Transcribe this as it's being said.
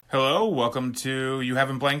Hello, welcome to You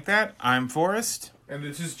Haven't Blanked That. I'm Forrest. And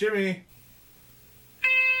this is Jimmy.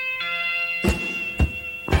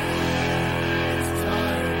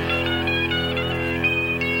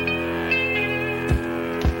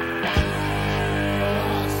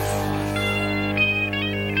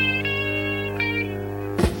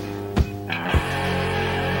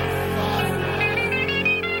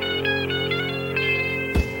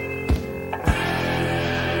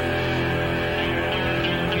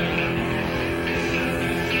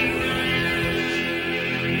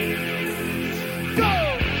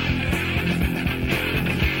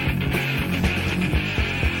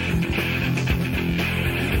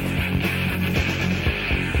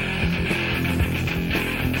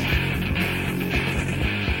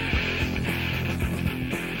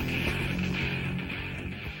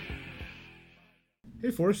 Hey,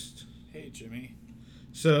 Forrest. Hey, Jimmy.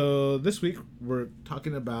 So this week we're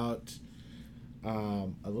talking about a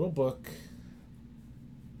little book.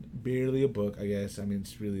 Barely a book, I guess. I mean,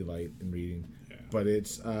 it's really light in reading. Yeah. But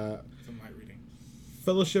it's Some light reading.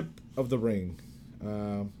 Fellowship of the Ring.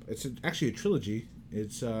 It's actually a trilogy.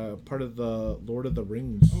 It's part of the Lord of the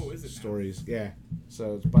Rings stories. Now? Yeah.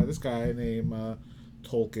 So it's by this guy named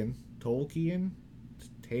Tolkien. Tolkien?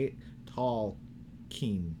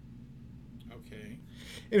 Tolkien. Okay.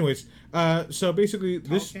 Anyways, so basically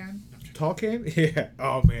this... Tolkien? Yeah.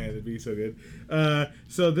 Oh, man, it'd be so good.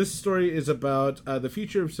 So this story is about the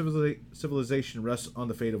future of civilization rests on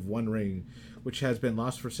the fate of one ring, which has been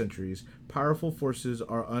lost for centuries. Powerful forces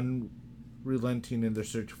are unrelenting in their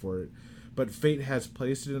search for it, but fate has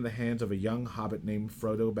placed it in the hands of a young hobbit named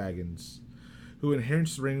Frodo Baggins, who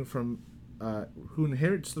inherits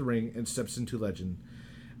the ring and steps into legend.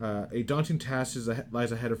 A daunting task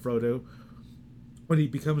lies ahead of Frodo when he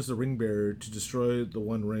becomes the ring bearer to destroy the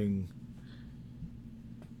One Ring.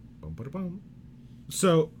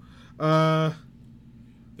 So,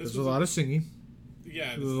 there's a lot of singing.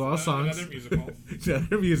 Yeah, there's a lot of songs. Another musical.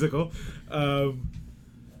 Another musical.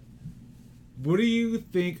 What do you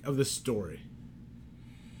think of the story?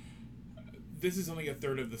 This is only a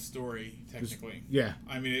third of the story, technically. Yeah.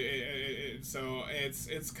 I mean, so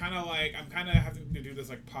it's kind of like I'm kind of having to do this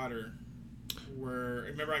like Potter. Where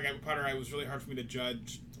remember I got Potter, it was really hard for me to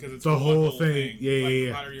judge because it's the whole thing. Yeah, like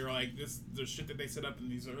yeah. Potter, you're like the shit that they set up in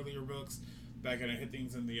these earlier books that kind of hit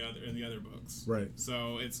things in the other books. Right.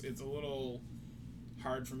 So it's a little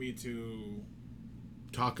hard for me to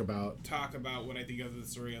talk about what I think of the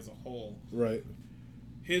story as a whole. Right.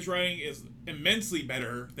 His writing is immensely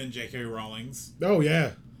better than J.K. Rowling's. Oh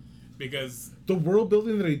yeah. Because the world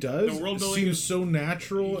building that he does seems so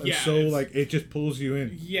natural and so like it just pulls you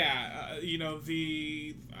in. Yeah,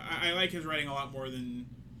 I like his writing a lot more than,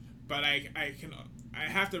 but I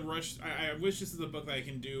have to rush. I wish this is a book that I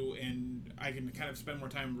can do and I can kind of spend more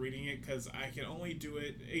time reading it because I can only do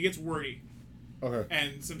it. It gets wordy. Okay.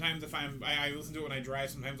 And sometimes if I listen to it when I drive,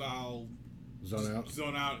 sometimes I'll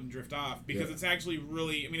zone out and drift off because it's actually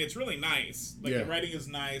really. I mean, it's really nice. Like the writing is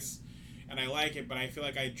nice. And I like it, but I feel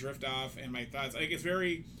like I drift off and my thoughts. Like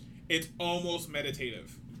it's almost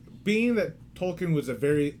meditative. Being that Tolkien was a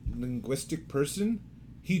very linguistic person,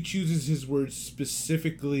 he chooses his words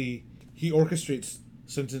specifically. He orchestrates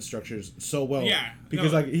sentence structures so well. Yeah,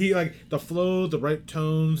 because he the flow, the right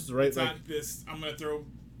tones, the right. It's not this. I'm gonna throw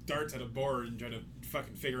darts at a board and try to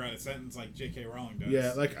fucking figure out a sentence like J.K. Rowling does.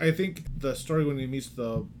 Yeah, I think the story when he meets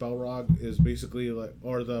the Balrog is basically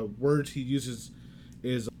or the words he uses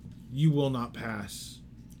is. You will not pass.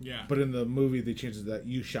 Yeah. But in the movie, they changed it that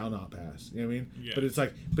you shall not pass. You know what I mean? Yeah. But it's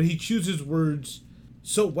but he chooses words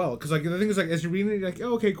so well. Because, the thing is, as you're reading it, you're like,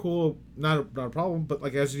 oh, okay, cool, not a problem. But,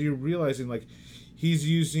 as you're realizing, he's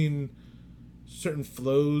using certain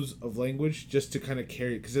flows of language just to kind of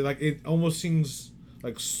carry it. Because, it almost seems,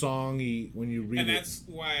 songy when you read it. And that's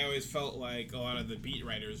why I always felt like a lot of the beat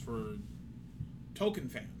writers were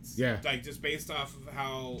Tolkien fans. Yeah. Just based off of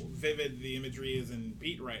how vivid the imagery is in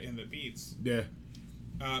the beats. Yeah.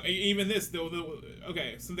 Even this,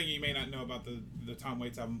 okay, something you may not know about the Tom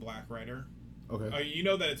Waits album Black Rider. Okay. You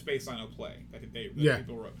know that it's based on a play that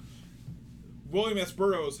people wrote. William S.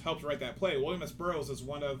 Burroughs helped write that play. William S. Burroughs is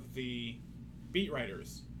one of the beat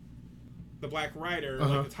writers. The Black Rider,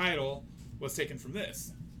 the title, was taken from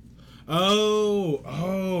this.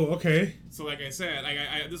 Oh, okay. So like I said,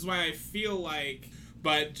 this is why I feel like,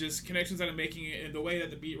 but just connections that I'm making in the way that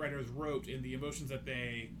the beat writers wrote in the emotions that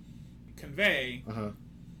they convey,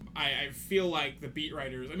 I feel like the beat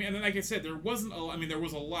writers, I mean, and then like I said, there wasn't there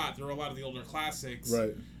was a lot. There were a lot of the older classics.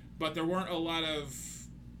 Right. But there weren't a lot of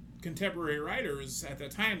contemporary writers at that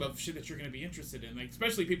time of shit that you're going to be interested in, like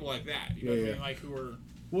especially people like that. You know what I mean? Like who were.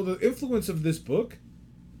 Well, the influence of this book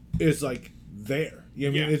is like there. You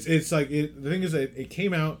know what I mean? It's like the thing is that it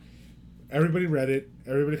came out, everybody read it,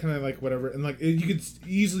 everybody kind of like whatever, and like you could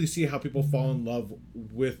easily see how people fall in love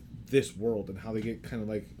with this world and how they get kind of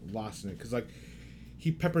like lost in it, because like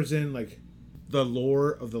he peppers in like the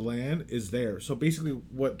lore of the land is there. So basically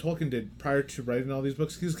what Tolkien did prior to writing all these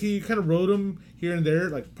books, because he kind of wrote them here and there,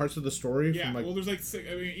 like parts of the story. Yeah, from, like, well, there's like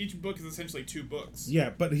I mean, each book is essentially 2 books.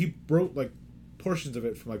 Yeah, but he wrote like portions of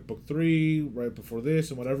it from like book 3 right before this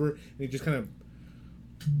and whatever, and he just kind of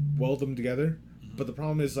weld them together. Mm-hmm. But the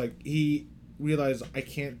problem is like he realized, I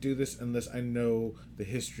can't do this unless I know the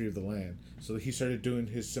history of the land. So he started doing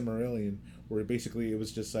his Silmarillion, where basically it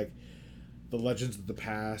was just like the legends of the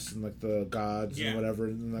past and like the gods and whatever,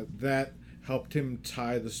 and like that helped him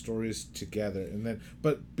tie the stories together. And then,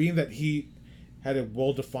 but being that he had a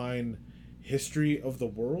well-defined history of the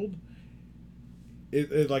world,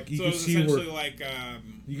 it like you can see where like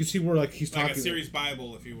you can see where like he's like talking a series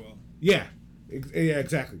Bible, if you will. Yeah,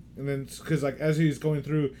 exactly. And then because like as he's going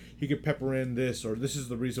through, he could pepper in this, or this is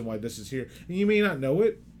the reason why this is here, and you may not know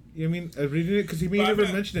it. You know what I mean, as reading it, because he may never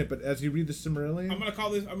mention it, but as you read the Silmarillion, I'm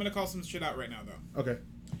gonna call some shit out right now, though. Okay.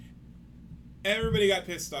 Everybody got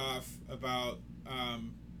pissed off about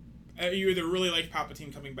you either really liked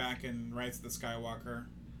Palpatine coming back in Rise of the Skywalker,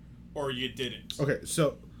 or you didn't. Okay,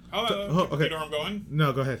 so. Okay. You know where I'm going?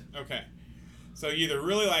 No, go ahead. Okay. So you either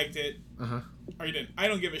really liked it, or you didn't. I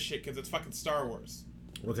don't give a shit because it's fucking Star Wars.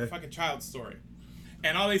 Okay. It's a fucking child's story,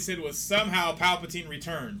 and all they said was somehow Palpatine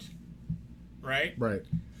returned. Right. Right.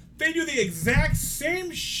 They do the exact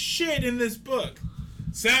same shit in this book.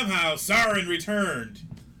 Somehow Sauron returned.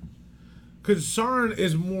 Because Sauron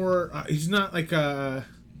is more... he's not like a...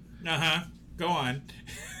 Go on.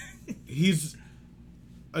 He's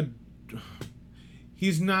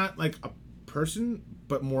not like a person,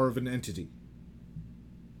 but more of an entity.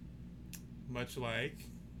 Much like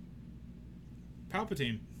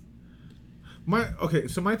Palpatine. My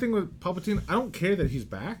thing with Palpatine, I don't care that he's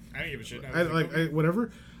back. I don't give a shit.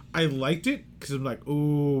 Whatever. I liked it because I'm like,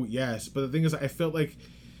 oh yes, but the thing is, I felt like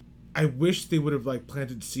I wish they would have like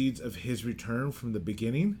planted seeds of his return from the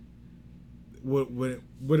beginning. Would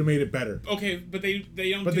have made it better. Okay, but they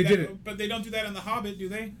don't. But they didn't. But they don't do that in The Hobbit, do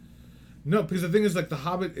they? No, because the thing is, like the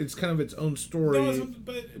Hobbit, it's kind of its own story. No,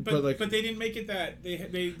 but they didn't make it that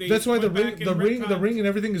they. That's why the ring and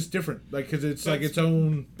everything is different. Like because it's like its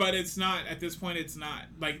own. But it's not at this point. It's not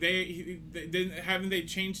like they haven't they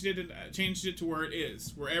changed it to where it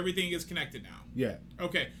is, where everything is connected now. Yeah.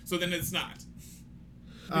 Okay, so then it's not.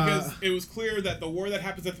 Because it was clear that the war that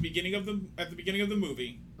happens at the beginning of the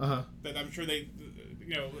movie. That I'm sure they,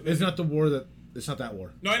 It's not the war that. It's not that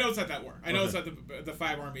war. No, I know it's not that war. I know it's not the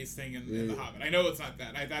 5 armies thing in The Hobbit. I know it's not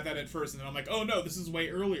that. I thought that at first, and then I'm like, oh no, this is way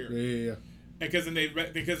earlier. Yeah. Because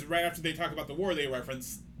because right after they talk about the war, they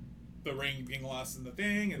reference the ring being lost in the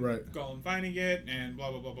thing, and Gollum finding it, and blah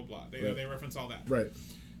blah blah blah blah. They reference all that. Right.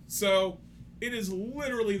 So it is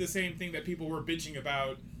literally the same thing that people were bitching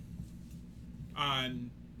about on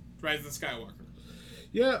Rise of the Skywalker.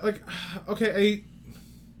 Yeah, like okay,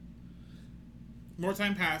 more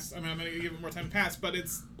time passed. I mean, I'm going to give it more time passed, but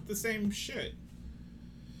it's the same shit.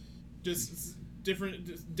 Just different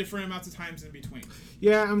amounts of times in between.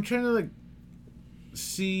 Yeah, I'm trying to like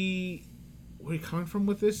see where you're coming from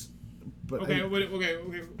with this. But okay.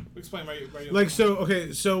 Explain why you like so.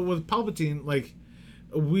 Okay, so with Palpatine, like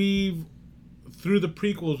we've through the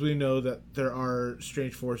prequels, we know that there are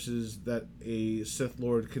strange forces that a Sith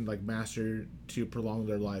Lord can like master to prolong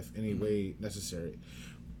their life any way necessary.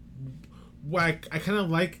 I kind of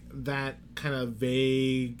like that kind of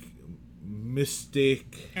vague,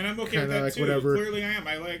 mystic, and I'm okay with that like too. Whatever. Clearly, I am.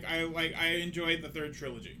 I enjoyed the third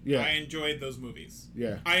trilogy. Yeah, I enjoyed those movies.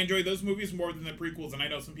 Yeah, I enjoyed those movies more than the prequels, and I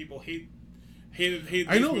know some people hated.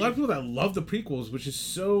 I know a lot of people that love the prequels, which is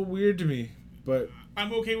so weird to me. But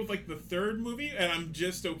I'm okay with like the third movie, and I'm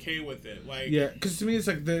just okay with it. Like yeah, because to me it's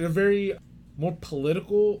like they're very more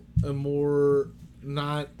political and more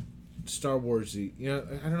not Star Warsy. You know,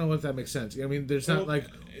 I don't know if that makes sense. I mean, there's not like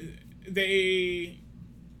they're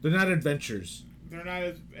not adventures. They're not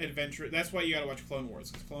adventure. That's why you gotta watch Clone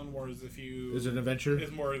Wars. Because Clone Wars, is an adventure.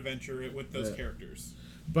 Is more adventure with those characters.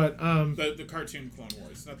 But the cartoon Clone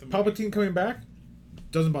Wars, not the movie. Palpatine coming back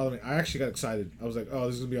doesn't bother me. I actually got excited. I was like, oh,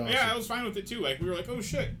 this is gonna be awesome. Yeah, I was fine with it too. Like we were like, oh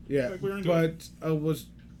shit. Yeah, like, we were into but was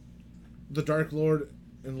the Dark Lord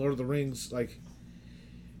in Lord of the Rings like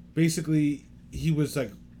basically he was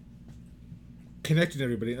like connecting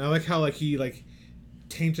everybody, and I like how like he like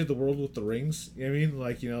tainted the world with the rings. You know what I mean?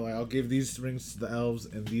 Like, like I'll give these rings to the elves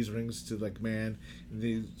and these rings to like man and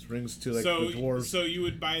these rings to like the dwarves. So you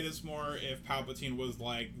would buy this more if Palpatine was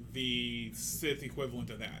like the Sith equivalent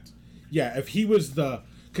of that. Yeah, if he was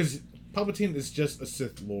because Palpatine is just a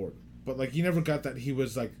Sith Lord, but like you never got that he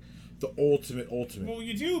was like the ultimate. Well,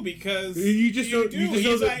 you do because you just know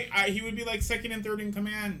he would be like second and third in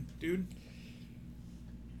command, dude.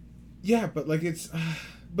 Yeah, but like it's.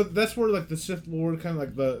 But that's where like the Sith Lord kind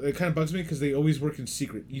of like it kind of bugs me because they always work in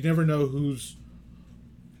secret. You never know who's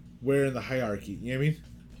where in the hierarchy. You know what I mean?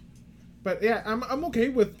 But yeah, I'm okay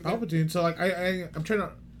with Palpatine. So like I'm trying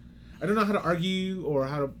to, I don't know how to argue or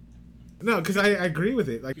how to. No, because I agree with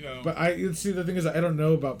it. Like, but see the thing is I don't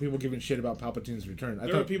know about people giving shit about Palpatine's return.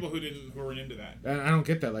 There were people who weren't into that. And I don't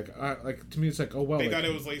get that. Like to me it's like, oh well. They like, thought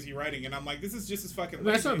it was lazy writing, and I'm like, this is just as fucking.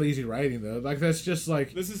 That's not lazy writing though. Like that's just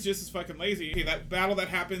like. This is just as fucking lazy. Okay, that battle that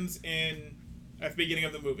happens at the beginning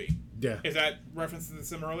of the movie. Yeah. Is that reference to the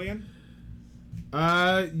Silmarillion?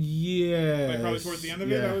 Yeah. Like probably towards the end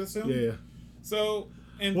of it, I would assume. Yeah. So.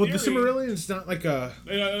 Well, the Silmarillion's not like a.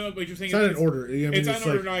 No, but you're saying it's not in order. I mean, it's not in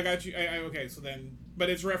order. No, I got you. Okay, so then,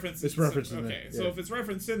 but it's referenced. It's referenced in there. Okay, so if it's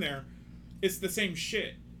referenced in there, it's the same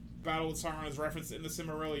shit. Battle of Sauron is referenced in the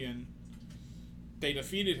Silmarillion. They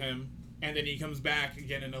defeated him, and then he comes back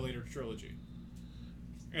again in a later trilogy,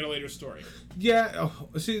 in a later story. Yeah.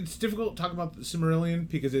 See, it's difficult to talk about the Silmarillion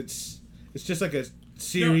because it's just like a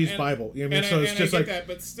series Bible. You know what I mean? So it's just like that,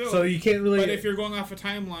 but still. So you can't really. But if you're going off a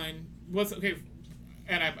timeline, what's okay?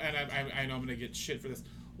 And I know I'm gonna get shit for this.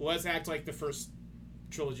 Let's act like the first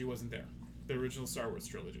trilogy wasn't there, the original Star Wars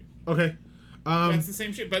trilogy. Okay. That's the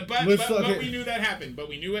same shit. But we knew that happened. But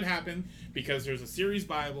we knew it happened because there's a series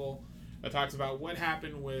Bible that talks about what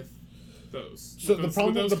happened with those. So the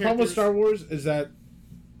problem with Star Wars is that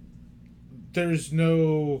there's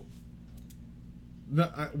no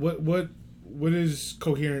what is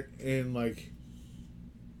coherent in like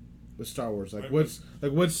with Star Wars? Like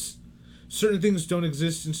what's certain things don't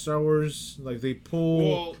exist in Star Wars. Like they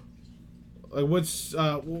pull. Like what's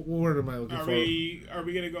what word am I looking for? Are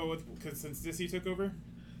we gonna go with since Disney took over?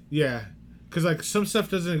 Yeah, because like some stuff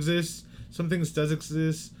doesn't exist, some things does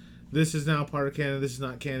exist. This is now part of canon. This is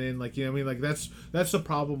not canon. Like you know what I mean? Like that's the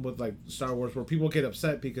problem with like Star Wars where people get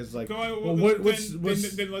upset because like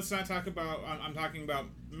then let's not talk about. I'm talking about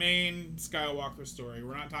main Skywalker story.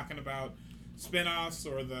 We're not talking about spin-offs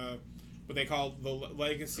or what they call the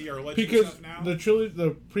legacy or legend stuff now. The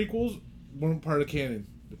prequels weren't part of canon,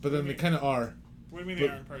 but then they kind of are. What do you mean they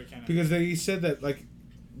aren't part of canon? Because they said that like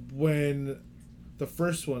when the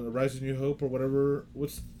first one, The Rise of New Hope or whatever,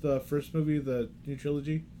 what's the first movie, the new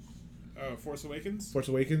trilogy? Force Awakens. Force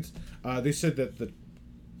Awakens. They said that the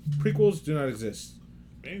prequels do not exist.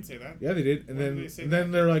 They didn't say that. Yeah, they did, and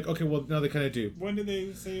then they're like, okay, well now they kind of do. When did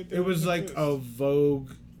they say it? It was like a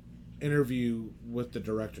Vogue interview with the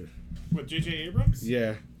director. What, J.J. Abrams?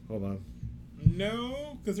 Yeah. Hold on.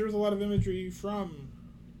 No, because there was a lot of imagery from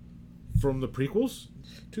the prequels.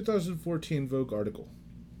 2014 Vogue article.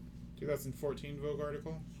 2014 Vogue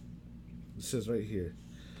article. It says right here.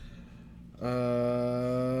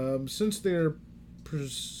 Since they're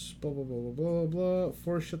blah blah blah blah blah blah.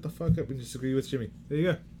 Force, shut the fuck up and disagree with Jimmy. There you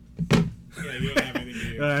go. Yeah, you don't have anything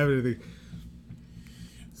to do. I don't have anything.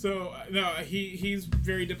 So no, he's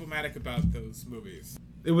very diplomatic about those movies.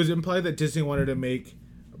 It was implied that Disney wanted to make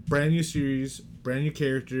a brand new series, brand new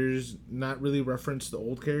characters, not really reference the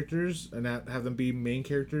old characters, and not have them be main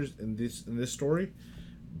characters in this story.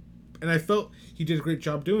 And I felt he did a great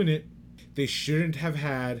job doing it. They shouldn't have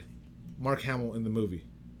had Mark Hamill in the movie.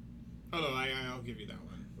 Oh no, I'll give you that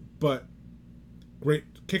one. But great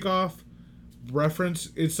kickoff reference.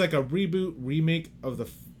 It's like a reboot, remake of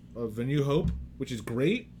the New Hope, which is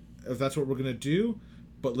great if that's what we're gonna do.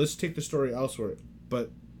 But let's take the story elsewhere.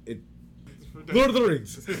 But Lord of the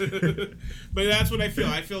Rings. But that's what I feel.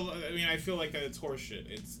 I feel like that it's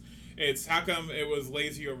horseshit. It's how come it was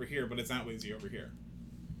lazy over here, but it's not lazy over here.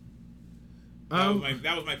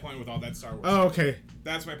 That was my point with all that Star Wars. Oh, okay.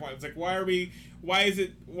 That's my point. It's like why is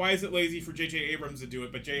it lazy for J.J. Abrams to do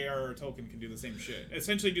it, but J.R.R. Tolkien can do the same shit?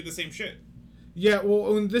 Essentially do the same shit. Yeah,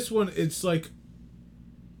 well, in this one, it's like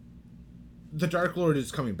the Dark Lord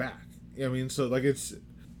is coming back. I mean, so like it's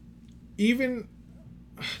even.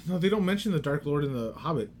 No, they don't mention the Dark Lord in the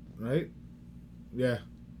Hobbit, right? Yeah,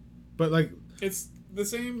 but like it's the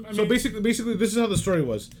same. So basically, this is how the story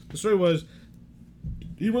was. The story was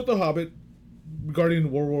he wrote the Hobbit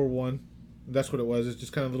regarding World War One. That's what it was. It's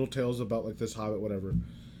just kind of little tales about like this Hobbit, whatever.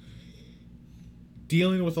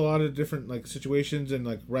 Dealing with a lot of different like situations and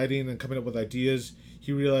like writing and coming up with ideas,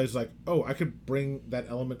 he realized like, oh, I could bring that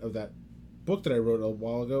element of that book that I wrote a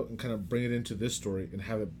while ago and kind of bring it into this story and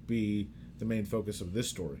have it be the main focus of this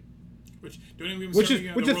story. Which don't even which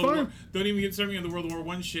is fine. Don't even get started on the World War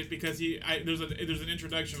I shit because there's an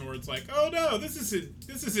introduction where it's like, oh no, this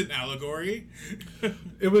isn't allegory.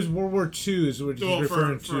 It was World War II is what he's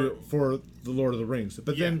referring to for the Lord of the Rings.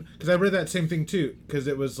 But then because I read that same thing too because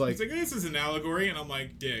it was like, it's like this is an allegory and I'm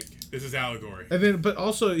like, dick, this is allegory. And then but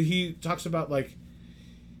also he talks about like,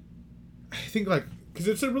 I think like because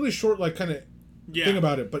it's a really short like kind of thing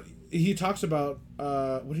about it, but he talks about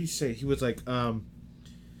what did he say? He was like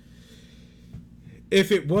if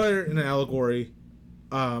it were an allegory,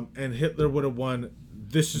 and Hitler would have won,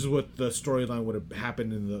 this is what the storyline would have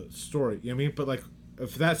happened in the story. You know what I mean? But like,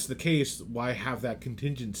 if that's the case, why have that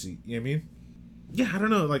contingency? You know what I mean? Yeah, I don't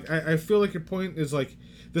know. Like, I feel like your point is like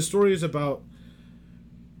the story is about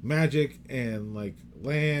magic and like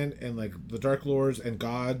land and like the Dark Lords and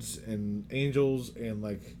gods and angels and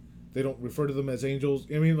like they don't refer to them as angels.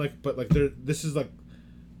 You know what I mean? Like, but like this is like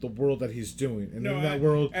the world that he's doing, and in that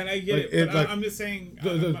world, and I get it, but like, I'm just saying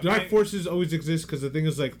the dark forces always exist because the thing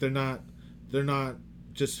is like they're not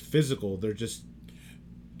just physical, they're just.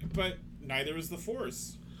 But neither is the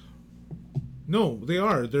Force. No, they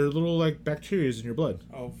are. They're little like bacteria in your blood.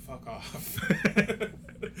 Oh, fuck off.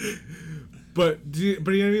 but you know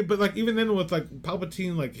what I mean? But like even then with like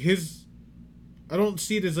Palpatine, like his, I don't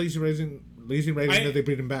see it as lazy writing that they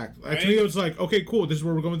bring him back. To me, it was like, okay, cool. This is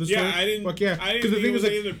where we're going with the story. Yeah, I didn't. Fuck yeah. Because the thing is,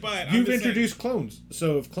 like, either, but you've introduced clones.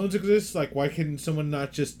 So if clones exist, like, why can someone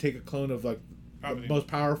not just take a clone of like the most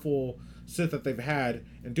powerful Sith that they've had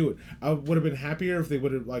and do it? I would have been happier if they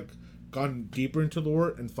would have like gone deeper into lore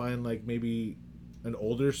and find like maybe an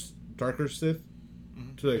older, darker Sith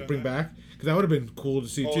to like bring back, because that would have been cool to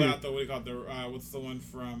see too. Out the what's the one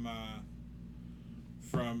from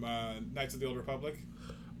Knights of the Old Republic?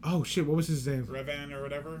 Oh shit! What was his name? Revan or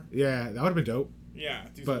whatever. Yeah, that would have been dope. Yeah,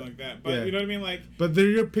 something like that. But you know what I mean, like. But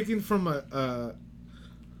you're picking from a.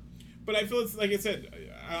 But I feel it's like I said.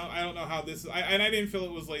 I don't know how this. I didn't feel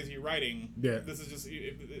it was lazy writing. Yeah. This is just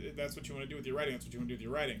if that's what you want to do with your writing. That's what you want to do with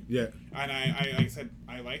your writing. Yeah. And like I said,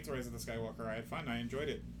 I liked Rise of the Skywalker. I had fun. I enjoyed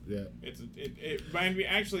it. Yeah. It reminded me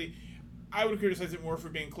actually. I would criticize it more for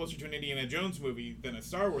being closer to an Indiana Jones movie than a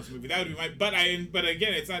Star Wars movie. That would be my. But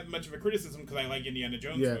again, it's not much of a criticism because I like Indiana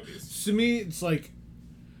Jones movies. To me, it's like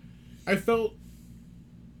I felt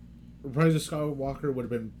Rise of Skywalker would have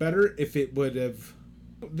been better if it would have.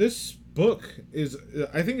 This book is,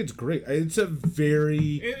 I think it's great. It's a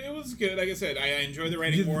very. It was good. Like I said, I enjoy the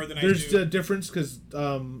writing more than I do. There's a difference because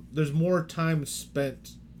there's more time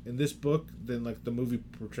spent in this book than like the movie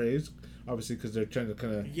portrays. Obviously, because they're trying to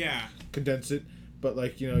kind of condense it, but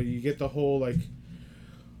like you get the whole like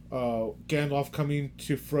Gandalf coming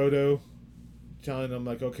to Frodo, telling him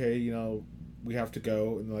like, okay, we have to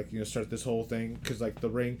go and like start this whole thing because like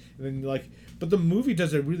the ring, and then like, but the movie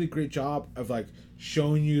does a really great job of like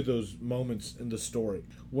showing you those moments in the story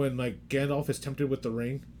when like Gandalf is tempted with the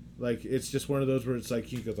ring. Like it's just one of those where it's like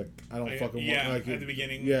he goes like, I don't fucking want like at the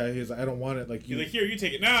beginning. Yeah, he's like, I don't want it. Like he's like, here, you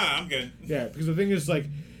take it. Nah, I'm good. Yeah, because the thing is like.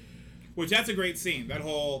 Which that's a great scene. That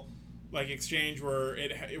whole like exchange where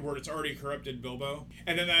it's already corrupted Bilbo,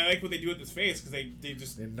 and then I like what they do with his face because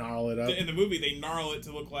they gnarl it up. In the movie, they gnarl it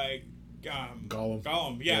to look like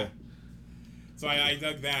Gollum. Yeah. So I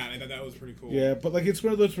dug that. I thought that was pretty cool. Yeah, but like it's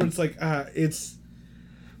one of those where it's like it's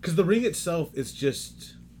because the ring itself is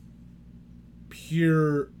just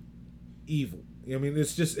pure evil. I mean,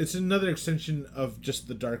 it's another extension of just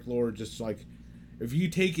the Dark Lord, just like. If you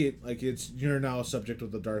take it like you're now a subject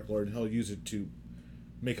of the Dark Lord, and he'll use it to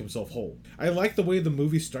make himself whole. I like the way the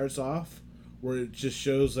movie starts off, where it just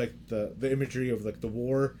shows like the imagery of like the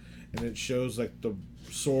war, and it shows like the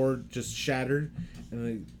sword just shattered, and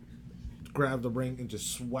they grab the ring and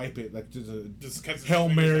just swipe it like just Hail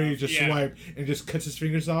Mary, swipe and just cuts his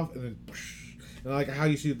fingers off, and then. And like how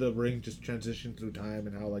you see the ring just transition through time,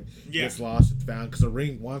 and how like it's lost, it's found, because the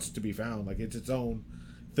ring wants to be found, like it's its own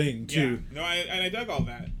thing too. Yeah. No, I dug all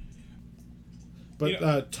that.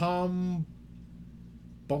 But Tom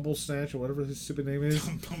Bumblesnatch or whatever his stupid name is.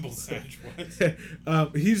 Tom Bumblesnatch.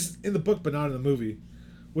 What? He's in the book but not in the movie,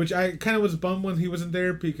 which I kind of was bummed when he wasn't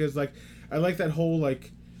there because like I like that whole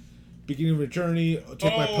like beginning of a journey.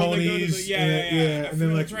 Take my ponies. And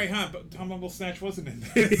then like that's right, huh? But Tom Bumblesnatch wasn't in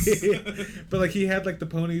this. But like he had like the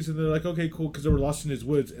ponies, and they're like, okay, cool, because they were lost in his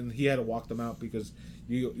woods, and he had to walk them out because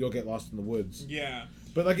you'll get lost in the woods. Yeah.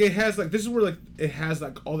 But like it has like this is where like it has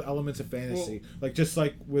like all the elements of fantasy, like just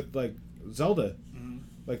like with like Zelda,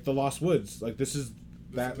 like the Lost Woods. Like this is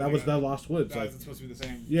that was the Lost Woods. It's supposed to be the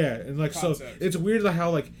same. Yeah, and like concept. So it's weird how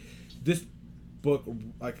like this book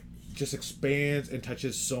like just expands and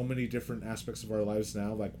touches so many different aspects of our lives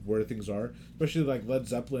now, like where things are, especially like Led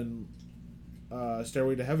Zeppelin,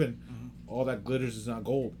 Stairway to Heaven. All that glitters is not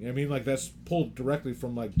gold. You know what I mean? Like, that's pulled directly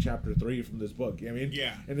from like chapter 3 from this book. You know what I mean?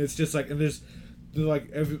 Yeah. And it's just like, and there's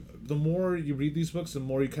like the more you read these books, the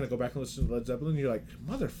more you kind of go back and listen to Led Zeppelin. You're like,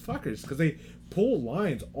 motherfuckers, because they pull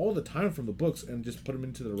lines all the time from the books and just put them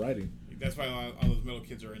into the writing. That's why all those middle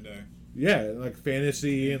kids are into. Yeah, like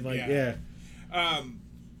fantasy and like yeah.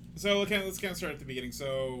 So let's kind of start at the beginning.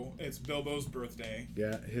 So it's Bilbo's birthday.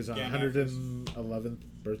 Yeah, his 111th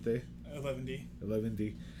birthday.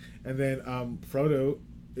 11D. And then Frodo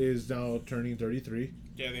is now turning 33.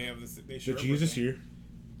 Yeah, they have this. They share the Jesus year.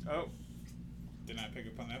 Oh, did not pick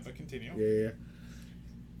up on that, but continue. Yeah.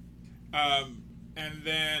 And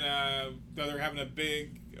then they're having a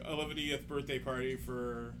big 11th birthday party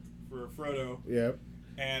for Frodo. Yep.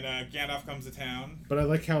 And Gandalf comes to town. But I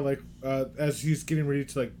like how, like, as he's getting ready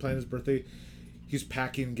to, like, plan his birthday, he's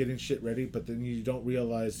packing, getting shit ready, but then you don't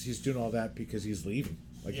realize he's doing all that because he's leaving.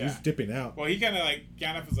 Like, he's dipping out. Well, he kind of, like,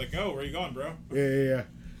 Gandalf is like, oh, where are you going, bro? Yeah.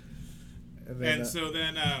 And then, so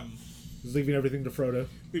then... he's leaving everything to Frodo.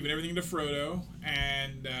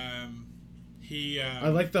 And he... I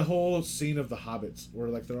like the whole scene of the hobbits, where,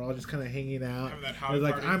 like, they're all just kind of hanging out. Having that hobbit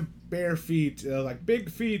like, party. I'm bare feet, like,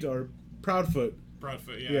 big feet, or Proudfoot.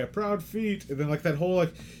 Proudfoot, yeah. Yeah, proud feet. And then, like, that whole,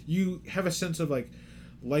 like, you have a sense of, like,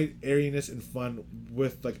 light airiness and fun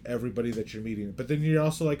with, like, everybody that you're meeting. But then you're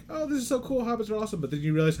also like, oh, this is so cool, hobbits are awesome. But then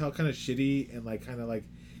you realize how kind of shitty and, like, kind of, like,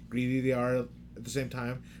 greedy they are at the same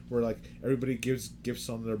time. Where, like, everybody gives gifts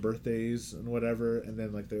on their birthdays and whatever. And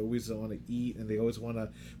then, like, they always want to eat and they always want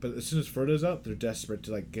to... But as soon as Frodo's out, they're desperate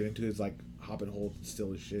to, like, get into his, like, hobbit hole and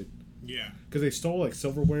steal his shit. Yeah. Because they stole, like,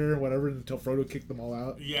 silverware and whatever until Frodo kicked them all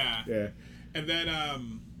out. Yeah. Yeah. And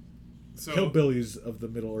then, so... Hillbillies of the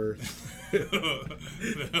Middle Earth. The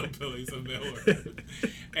hillbillies of Middle Earth.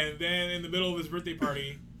 And then in the middle of his birthday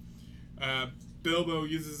party, Bilbo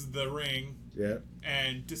uses the ring. Yeah.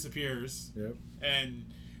 And disappears. Yep.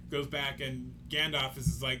 And goes back, and Gandalf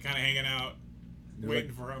is, like, kind of hanging out,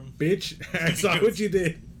 waiting for him. Bitch, I saw what you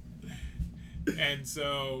did. And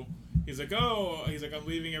so he's like, I'm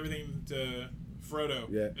leaving everything to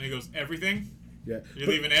Frodo. Yeah. And he goes, everything? Yeah. You're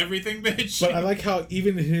leaving everything, bitch? But I like how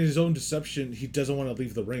even in his own deception, he doesn't want to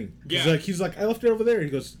leave the ring. Yeah. He's like, I left it over there. He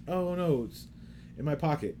goes, oh no, it's in my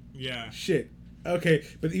pocket. Yeah. Shit. Okay,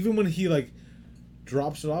 but even when he, like,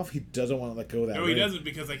 drops it off, he doesn't want to let go of that ring. No, he doesn't,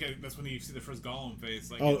 because, like, that's when you see the first Gollum face.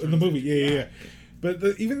 Like, in the movie, yeah. But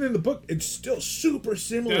even in the book, it's still super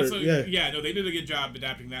similar. No, they did a good job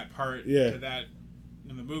adapting that part to that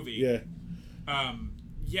in the movie.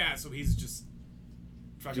 Yeah. So he's just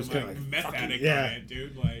fucking just like meth addict on it,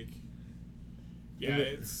 dude. Like,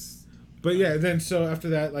 it's... But yeah, then so after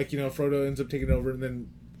that, like, you know, Frodo ends up taking over, and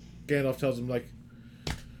then Gandalf tells him, like,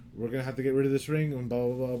 we're gonna have to get rid of this ring, and blah,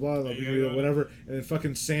 blah, blah, blah, whatever. And then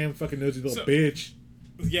fucking Sam, fucking nosy little bitch.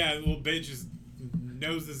 Yeah, the little bitch just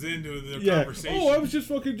noses into their conversation. Oh, I was just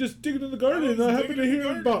fucking just digging in the garden, and I happened to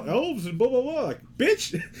hear about elves and blah, blah, blah. Like,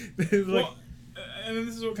 bitch! Like, well, and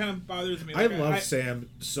this is what kind of bothers me. Like, I love Sam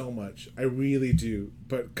so much. I really do.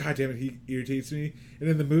 But, goddamn it, he irritates me. And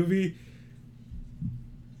in the movie...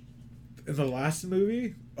 In the last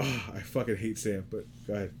movie... Oh, I fucking hate Sam, but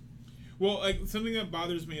go ahead. Well, like, something that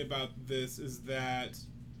bothers me about this is that...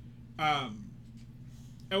 by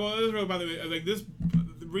the way, like, this...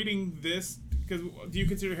 Reading this... Because do you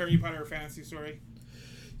consider Harry Potter a fantasy story?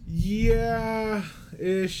 Yeah,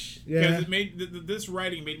 ish. Yeah. Because it made this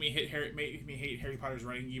writing made me hate Harry Potter's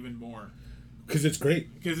writing even more. Because it's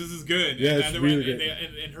great. Because this is good. Yeah, and it's really good.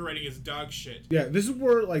 And her writing is dog shit. Yeah, this is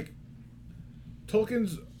where, like,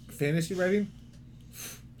 Tolkien's fantasy writing,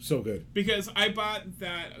 so good. Because I bought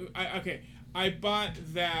that. I bought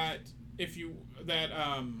that.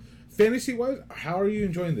 Fantasy wise, how are you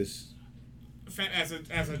enjoying this? As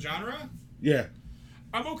a genre. Yeah.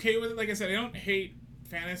 I'm okay with it. Like I said, I don't hate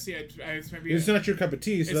fantasy. It's not your cup of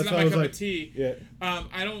tea, so it's that's not why my I was cup like, of tea. Yeah.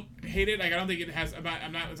 I don't hate it. Like, I don't think it has.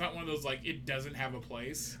 It's not one of those, like, it doesn't have a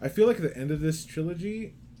place. I feel like at the end of this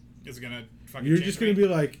trilogy is gonna fucking. You're just gonna be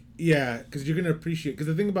like, yeah, because you're gonna appreciate. Because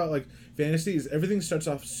the thing about, like, fantasy is everything starts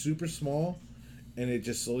off super small, and it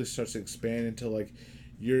just slowly starts to expand until, like,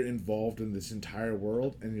 you're involved in this entire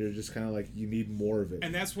world, and you're just kind of like, you need more of it.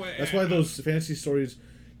 And that's why those fantasy stories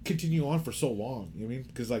continue on for so long. You know what I mean?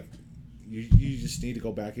 Because, like, you just need to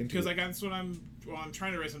go back into it. Because, like, that's what I'm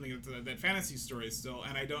trying to write something that fantasy story still,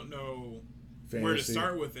 and I don't know where to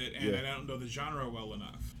start with it, and I don't know the genre well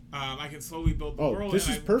enough. I can slowly build the world. This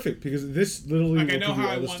is perfect, because this literally will give you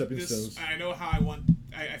all the stepping stones. I know how I want.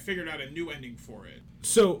 I figured out a new ending for it.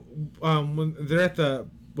 So, when they're at the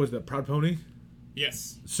was that Proud Pony?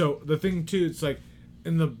 Yes. So the thing too, it's like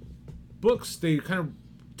in the books they kind of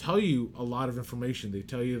tell you a lot of information. They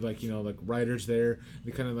tell you like, you know, like Ryder's there.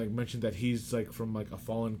 They kind of like mentioned that he's like from like a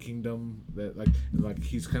fallen kingdom, that like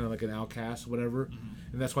he's kind of like an outcast, whatever,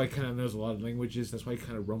 and that's why he kind of knows a lot of languages. That's why he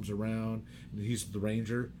kind of roams around, and he's the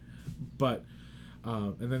ranger. But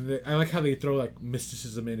and then I like how they throw like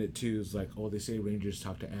mysticism in it too. It's like, oh, they say rangers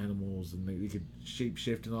talk to animals and they could shape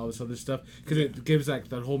shift and all this other stuff, because it gives like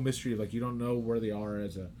that whole mystery of like you don't know where they are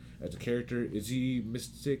as a character. Is he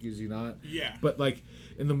mystic? Is he not? Yeah. But like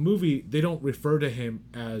in the movie, they don't refer to him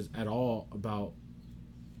as at all about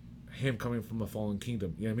him coming from a fallen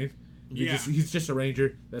kingdom. You know what I mean? Yeah. He's just a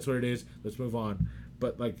ranger. That's what it is. Let's move on.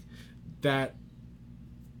 But like that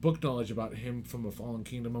book knowledge about him from a fallen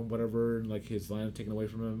kingdom and whatever, and like his land taken away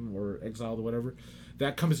from him or exiled or whatever,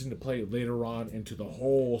 that comes into play later on into the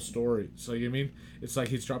whole story. So you know what I mean? It's like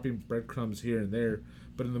he's dropping breadcrumbs here and there,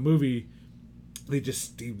 but in the movie they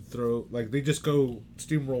just they just go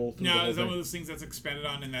steamroll through. Now, is that one of those things that's expanded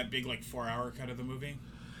on in that big like 4-hour cut of the movie?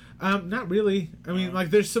 Not really. I mean, like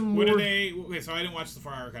there's some more. What are they? Okay, so I didn't watch the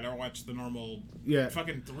 4-hour cut. I watched the normal. Yeah.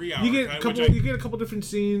 Fucking 3-hour. You get cut, a couple. You get a couple different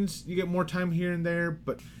scenes. You get more time here and there,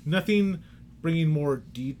 but nothing bringing more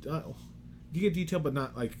detail. You get detail, but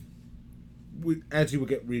not like as you would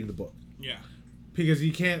get reading the book. Yeah. Because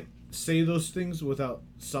you can't say those things without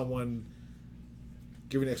someone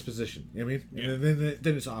giving exposition. You know what I mean? Yeah. And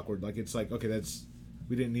then it's awkward. Like it's like, okay,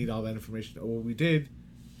 we didn't need all that information. Oh, well, we did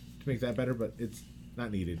to make that better, but it's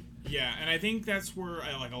not needed. Yeah, and I think that's where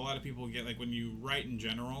like a lot of people get, like when you write in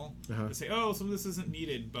general, they say, oh, some of this isn't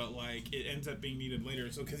needed, but like it ends up being needed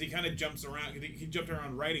later. So because he kind of jumps around, he jumped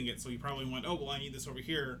around writing it, so he probably went, oh, well, I need this over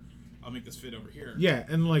here, I'll make this fit over here. Yeah,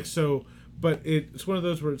 and like so, but it's one of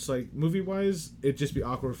those where it's like movie wise, it'd just be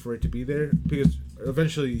awkward for it to be there, because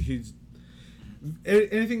eventually he's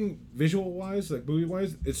anything visual wise, like movie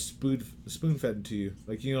wise, it's spoon fed to you.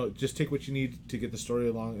 Like, you know, just take what you need to get the story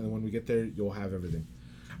along, and when we get there, you'll have everything.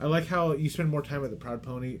 I like how you spend more time at the Proud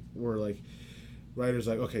Pony, where like Ryder's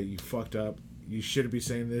like, okay, you fucked up, you shouldn't be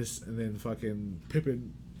saying this, and then fucking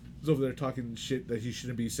Pippin is over there talking shit that he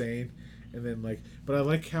shouldn't be saying, and then like, but I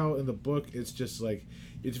like how in the book it's just like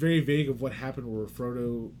it's very vague of what happened where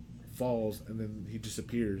Frodo falls and then he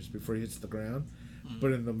disappears before he hits the ground.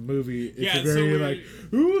 But in the movie, it's very like,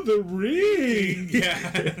 ooh, the ring.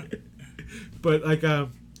 Yeah. But like,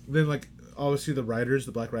 then like obviously the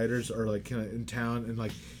Black Riders are like kind of in town, and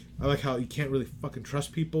like I like how you can't really fucking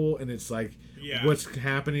trust people, and it's like what's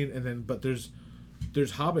happening, and then but there's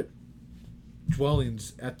Hobbit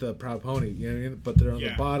dwellings at the Proud Pony, you know what I mean? But they're on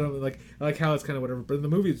the bottom, and like I like how it's kind of whatever. But in the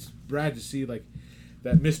movie, it's rad to see like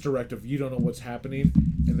that misdirect of you don't know what's happening,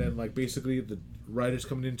 and then like basically the Riders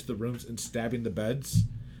coming into the rooms and stabbing the beds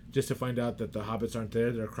just to find out that the hobbits aren't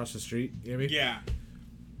there, they're across the street, you know what I mean? Yeah.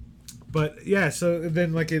 But yeah, so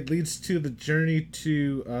then like it leads to the journey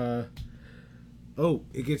to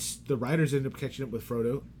the Riders end up catching up with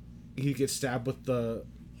Frodo. He gets stabbed with the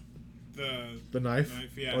knife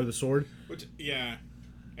or the sword. Which and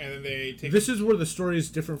then they take. This is where the story is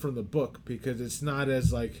different from the book, because it's not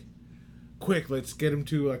as like quick, let's get him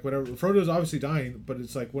to like whatever. Frodo's obviously dying, but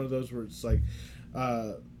it's like one of those where it's like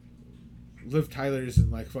Liv Tyler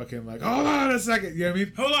isn't like fucking like, hold on a second, you know what I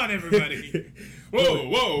mean? Hold on, everybody.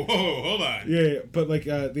 whoa, hold on. Yeah, but like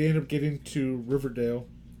they end up getting to Riverdale.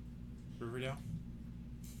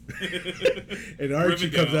 And Archie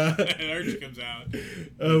comes out.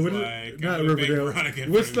 Not Riverdale.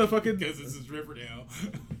 What's the fucking? Because this is Riverdale.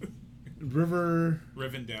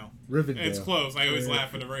 Rivendell. It's close. I always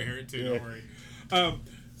laugh whenever I hear it too. Don't worry.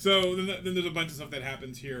 So then there's a bunch of stuff that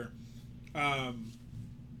happens here.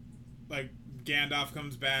 Like Gandalf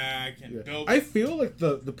comes back and Bill. I feel like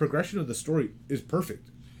the progression of the story is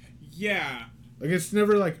perfect. Yeah. Like it's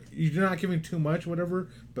never like you're not giving too much, whatever.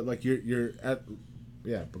 But like you're at.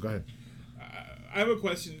 Yeah, but go ahead. I have a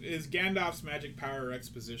question. Is Gandalf's magic power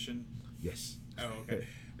exposition? Yes. Oh, okay.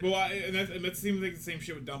 Well, and that seems like the same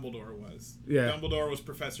shit what Dumbledore was. Yeah. Dumbledore was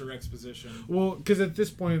Professor Exposition. Well, because at this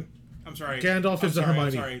point... I'm sorry. Gandalf is the Hermione.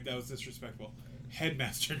 I'm sorry, that was disrespectful.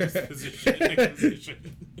 Headmaster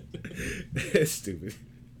Exposition. Stupid.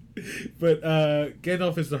 But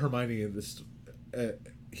Gandalf is the Hermione in this...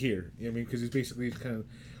 here. You know what I mean? Because he's basically kind of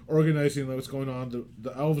organizing what's going on.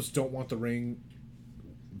 The elves don't want the ring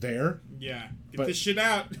there. Yeah. Get this shit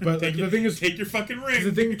out. But like, the thing is, take your fucking ring.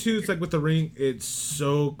 The thing too is like with the ring, it's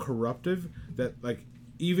so corruptive that like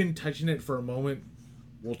even touching it for a moment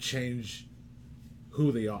will change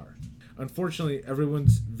who they are. Unfortunately,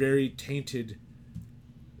 everyone's very taintable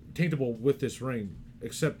with this ring,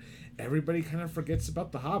 except everybody kind of forgets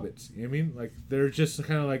about the hobbits. You know what I mean? Like, they're just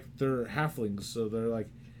kind of like, they're halflings, so they're like...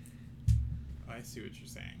 I see what you're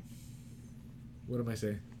saying. What am I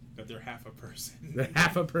saying? That they're half a person. They're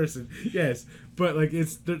half a person, yes. But, like,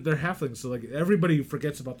 they're halflings, so, like, everybody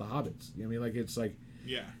forgets about the hobbits. You know what I mean? Like, it's like...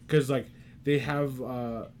 Yeah. Because, like, they have...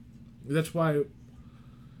 that's why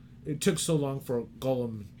it took so long for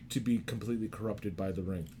Gollum to be completely corrupted by the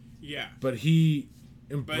ring. Yeah. But he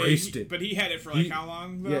embraced it. But he had it for, like, how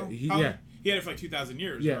long, though? Yeah, He had it for, like, 2,000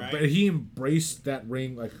 years, yeah, right? but he embraced that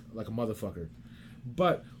ring like a motherfucker.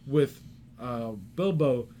 But with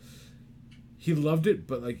Bilbo... He loved it,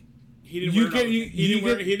 but like he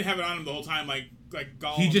didn't have it on him the whole time, like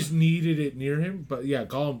Gollum. He just needed it near him, but yeah,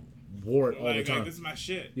 Gollum wore it all the time. Like, this is my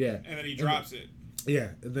shit. Yeah, and then he drops it. Yeah,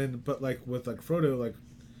 and then but like with like Frodo, like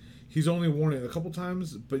he's only worn it a couple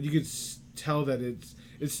times, but you could tell that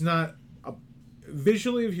it's not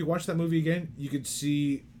visually. If you watch that movie again, you could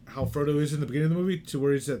see how Frodo is in the beginning of the movie to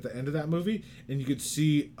where he's at the end of that movie, and you could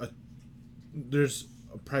see there's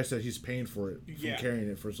a price that he's paying for it from carrying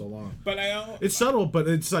it for so long. But it's subtle, but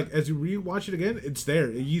it's like as you rewatch it again, it's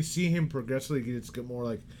there. You see him progressively get more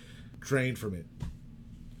like drained from it.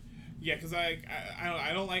 Yeah, because I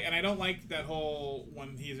don't like that whole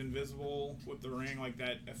when he's invisible with the ring, like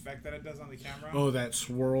that effect that it does on the camera. Oh, that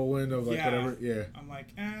swirlwind of like whatever. Yeah. I'm like,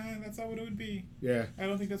 that's not what it would be. Yeah. I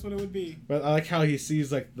don't think that's what it would be. But I like how he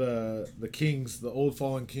sees like the kings, the old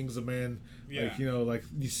fallen kings of man. Yeah. Like, you know, like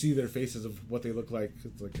you see their faces of what they look like.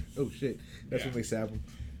 It's like, oh shit, that's when they stab him.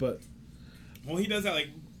 But well, he does that like.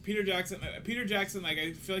 Peter Jackson, like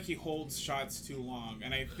I feel like he holds shots too long,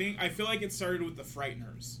 and I feel like it started with the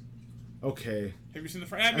Frighteners. Okay. Have you seen the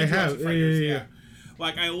Frighteners? I have. Yeah.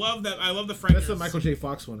 Like I love that. I love the Frighteners. That's the Michael J.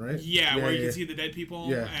 Fox one, right? Yeah, where you can see the dead people.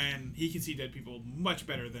 Yeah. And he can see dead people much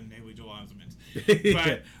better than Haley Joel Osment.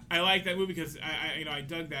 But I like that movie because I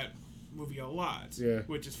dug that movie a lot. Yeah.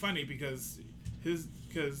 Which is funny because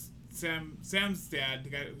Sam's dad, the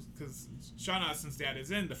guy, because Sean Astin's dad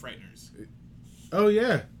is in the Frighteners. Oh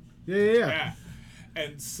yeah. Yeah.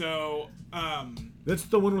 And so that's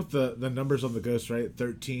the one with the numbers on the ghost, right?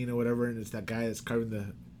 13 or whatever, and it's that guy that's carving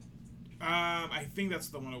the I think that's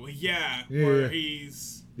the one where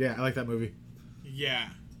he's I like that movie. Yeah,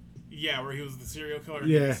 where he was the serial killer and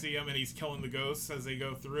you can see him and he's killing the ghosts as they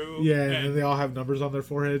go through. Yeah, and then they all have numbers on their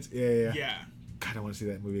foreheads. Yeah. God, I want to see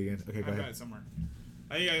that movie again. Okay, go ahead. I've got it somewhere.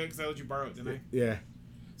 Because I let you borrow it, didn't I? Yeah.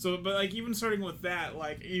 So, but like even starting with that,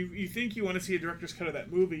 like you think you want to see a director's cut of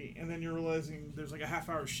that movie, and then you're realizing there's like a half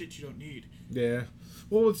hour of shit you don't need. Yeah.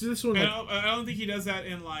 Well, it's this one. Like, I don't think he does that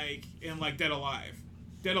in Dead Alive.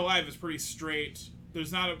 Dead Alive is pretty straight.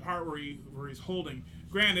 There's not a part where he's holding.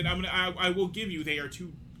 Granted, I will give you they are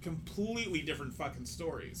two completely different fucking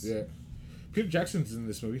stories. Yeah. Peter Jackson's in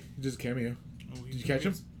this movie. He does a cameo. Oh, did you catch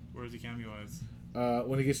him? Where's the cameo as?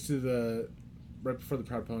 When he gets to right before the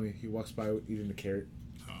Proud Pony, he walks by eating a carrot.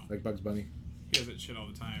 Like Bugs Bunny. He does that shit all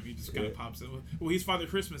the time. He just kind of pops it. Well, he's Father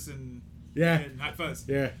Christmas in Hot Fuzz.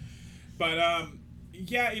 Yeah. But, and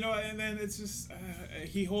then it's just,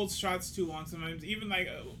 he holds shots too long sometimes. Even, like,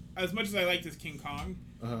 as much as I liked his King Kong,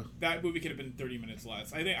 that movie could have been 30 minutes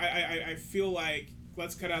less. I think, I feel like,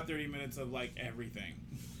 let's cut out 30 minutes of, like, everything.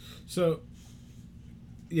 So,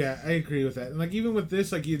 yeah, I agree with that. And, like, even with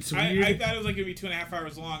this, like, it's weird. I thought it was, like, going to be 2.5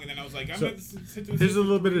 hours long, and then I was like, I'm going to sit through this. There's a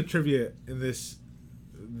little bit of trivia in these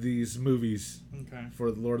movies for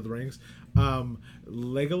the Lord of the Rings.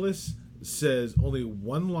 Legolas says only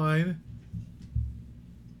one line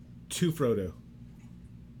to Frodo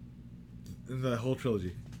in the whole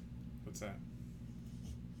trilogy. What's that?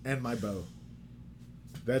 And my bow.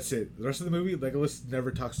 That's it. The rest of the movie, Legolas never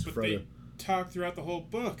talks to Frodo. They talk throughout the whole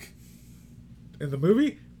book. In the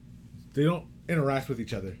movie, they don't interact with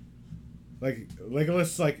each other. Like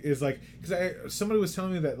Legolas, is because somebody was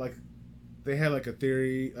telling me that like. They had like a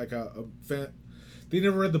theory, like they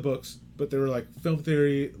never read the books, but they were like film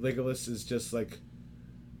theory. Legolas is just like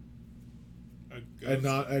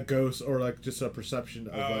a ghost or like just a perception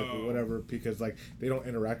of like whatever because like they don't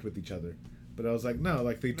interact with each other. But I was like, no,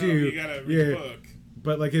 like they do. You gotta read the book.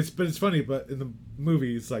 But like it's funny. But in the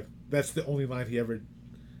movie, it's like that's the only line he ever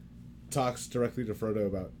talks directly to Frodo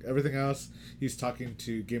about. Everything else, he's talking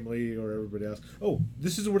to Gimli or everybody else. Oh,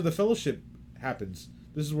 this is where the Fellowship happens.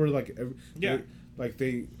 This is where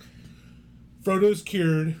Frodo's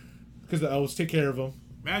cured because the elves take care of him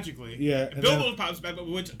magically. Yeah, and Bilbo pops back up,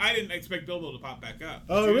 which I didn't expect Bilbo to pop back up.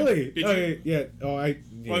 Oh, really? Did you? Yeah. Oh, I.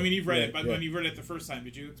 Well, I mean, you've read it, but when you read it the first time,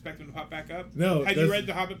 did you expect him to pop back up? No. Had you read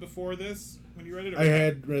The Hobbit before this? When you read it? I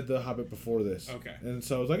had read The Hobbit before this. Okay. And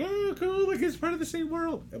so I was like, oh, cool! Like it's part of the same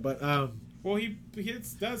world. But Well, he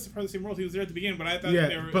does part of the same world. He was there at the beginning, but I thought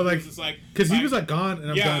but like, just like because he was like gone, and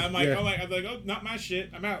I'm done. I'm like, oh, not my shit.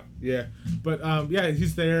 I'm out. Yeah, but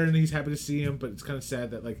he's there and he's happy to see him, but it's kind of sad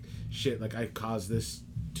that like shit, like I caused this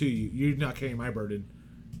to you. You're not carrying my burden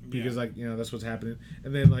because like that's what's happening.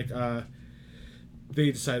 And then like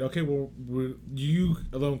they decide, okay, well you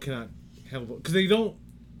alone cannot handle because they don't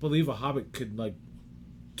believe a hobbit could like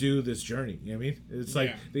do this journey. You know what I mean? It's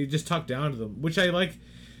like they just talk down to them, which I like.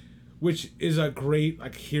 Which is a great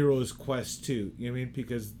like hero's quest too. You know what I mean?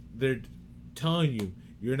 Because they're telling you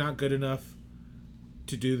you're not good enough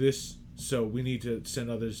to do this, so we need to send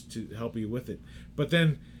others to help you with it. But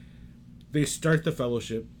then they start the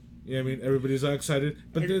fellowship. You know what I mean? Everybody's all excited.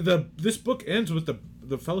 But this book ends with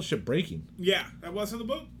the fellowship breaking. Yeah, that was how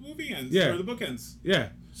the movie ends. Yeah, or the book ends. Yeah.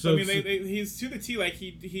 So I mean, he's to the T. Like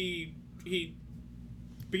he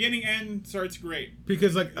beginning end starts great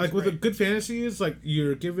because like with a good fantasy is like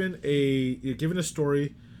you're given a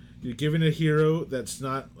story, you're given a hero that's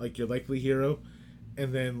not like your likely hero,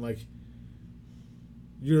 and then like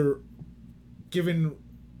you're given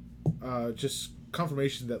just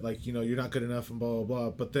confirmation that like you're not good enough and blah blah blah.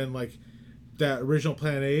 But then like that original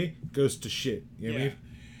plan A goes to shit. You know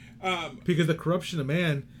what I mean? Because the corruption of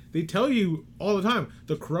man, they tell you all the time,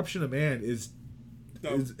 the corruption of man is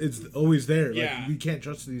always there. Like we can't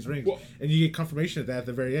trust these rings, and you get confirmation of that at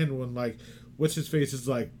the very end when like what's his face is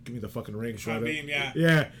like, give me the fucking ring. Sean Bean,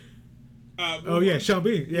 Sean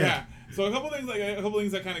Bean, yeah. So a couple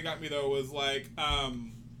things that kind of got me though was like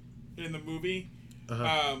in the movie.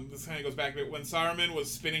 This kind of goes back to when Saruman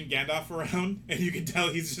was spinning Gandalf around, and you can tell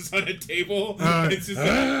he's just on a table. It's just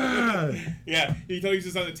you can tell he's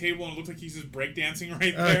just on the table, and it looks like he's just breakdancing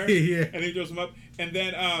right there. And then he throws him up, and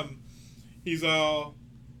then he's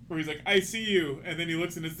like, I see you, and then he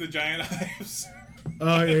looks and it's the giant eyes.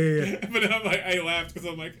 Oh yeah. But then I laughed because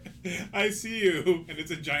I'm like, I see you, and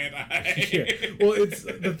it's a giant eye. Well, it's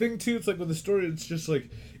the thing too. It's like with the story, it's just like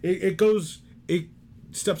it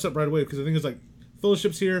steps up right away because the thing is like,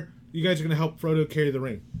 Fellowship's here. You guys are gonna help Frodo carry the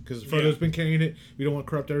ring because Frodo's been carrying it. We don't want to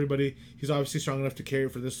corrupt everybody. He's obviously strong enough to carry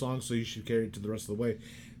it for this long, so you should carry it to the rest of the way.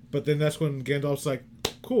 But then that's when Gandalf's like,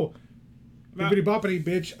 cool, bippity boppity,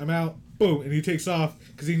 bitch, I'm out. Boom, and he takes off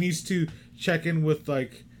because he needs to check in with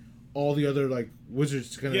like all the other like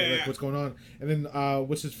wizards to kind of like what's going on. And then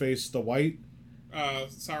what's his face, the white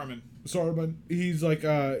Saruman. He's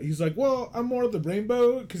like, well, I'm more of the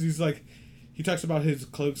rainbow because he's like, he talks about his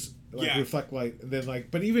cloaks like reflect light, and then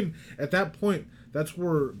like, but even at that point, that's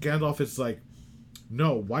where Gandalf is like,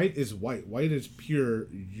 no, white is white. White is pure.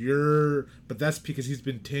 But that's because he's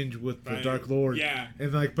been tinged with the Dark Lord. Yeah.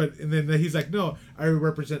 And like, and then he's like, no, I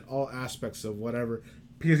represent all aspects of whatever.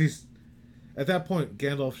 Because he's, at that point,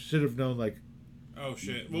 Gandalf should have known like, oh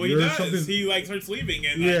shit. Well, he does. He like starts leaving,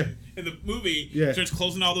 and in the movie, starts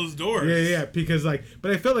closing all those doors. Yeah. Because like,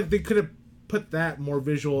 but I felt like they could have put that more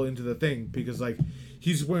visual into the thing because like,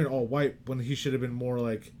 he's wearing all white when he should have been more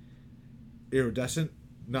like iridescent.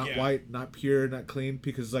 Not white, not pure, not clean,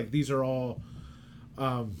 because like these are all,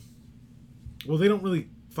 well, they don't really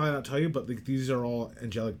flat out tell you, but like these are all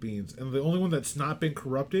angelic beings, and the only one that's not been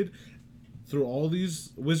corrupted through all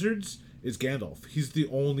these wizards is Gandalf. He's the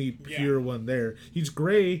only pure one there. He's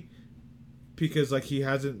gray because like he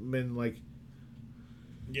hasn't been like,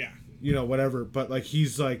 whatever, but like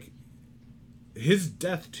he's like, his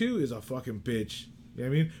death too is a fucking bitch. You know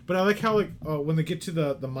what I mean? But I like how like when they get to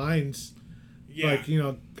the mines. Like,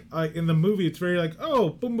 in the movie, it's very like, oh,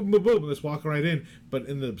 boom, boom, boom, boom, let's walk right in. But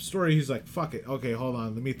in the story, he's like, fuck it. Okay, hold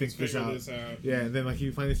on. Let me think this out. Yeah, and then, like,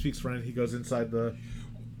 he finally speaks French. He goes inside the...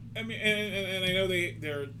 I mean, and I know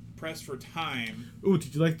they're pressed for time. Ooh,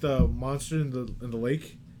 did you like the monster in the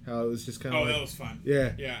lake? How it was just kind of that was fun.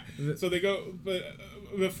 Yeah. Yeah. So they go... But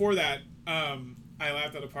before that, I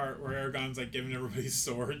laughed at a part where Aragorn's, like, giving everybody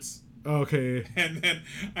swords. Okay. And then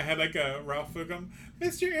I had like a Ralph Wiggum,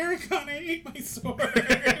 Mr. Aragorn, I ate my sword.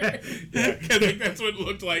 I think that's what it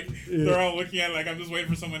looked like. Yeah. They're all looking at it like, I'm just waiting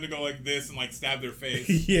for someone to go like this and like stab their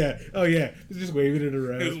face. Yeah. Oh yeah. He's just waving it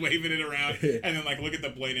around. He was waving it around, and then like look at the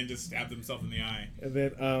blade and just stab himself in the eye. And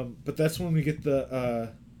then, but that's when we get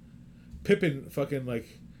the Pippin fucking like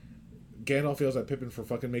Gandalf yells at Pippin for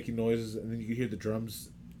fucking making noises, and then you can hear the drums.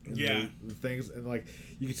 The things, and like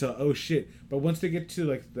you can tell, oh shit. But once they get to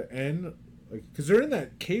like the end, like because they're in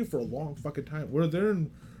that cave for a long fucking time, where they're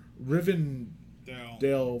in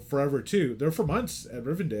Rivendell forever too. They're for months at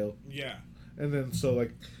Rivendell. Yeah. And then so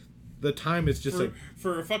like the time is just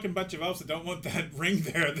for a fucking bunch of elves that don't want that ring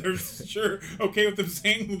there, they're sure okay with them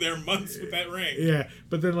staying there months with that ring. Yeah,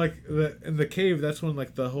 but then like in the cave, that's when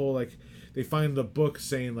like the whole like they find the book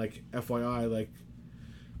saying like FYI like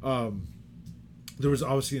there was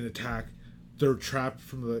obviously an attack. They're trapped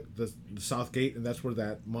from the south gate, and that's where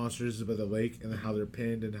that monster is by the lake, and then how they're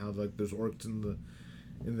pinned, and how like there's orcs in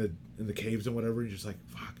the caves and whatever. And you're just like,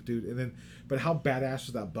 fuck, dude. And then, but how badass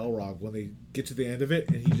was that Balrog when they get to the end of it,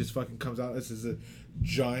 and he just fucking comes out as a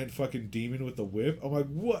giant fucking demon with a whip. I'm like,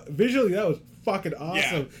 what? Visually, that was fucking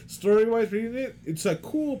awesome. Yeah. Story wise, reading it, it's like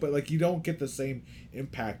cool, but like you don't get the same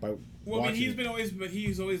impact by. Well, I mean,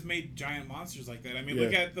 he's always made giant monsters like that. I mean,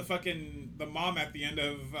 look at the mom at the end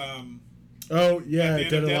of. Oh yeah,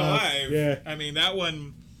 Dead Alive. Yeah, I mean that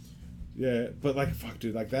one. Yeah, but like fuck,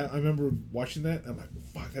 dude, like that. I remember watching that. I'm like,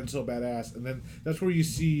 fuck, that's so badass. And then that's where you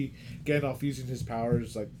see Gandalf using his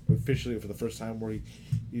powers, like officially for the first time, where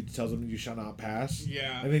he tells them, "You shall not pass."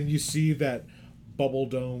 Yeah. And then you see that bubble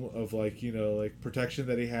dome of like protection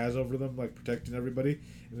that he has over them, like protecting everybody.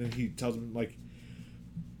 And then he tells them like,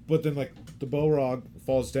 but then like the Balrog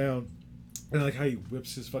falls down. And like how he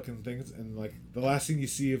whips his fucking things, and like the last thing you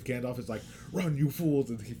see of Gandalf is like, "Run, you fools!"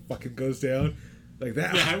 and he fucking goes down, like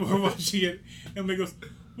that. Yeah, we're watching it. Emily goes,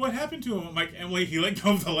 "What happened to him?" I'm like, "Emily, he let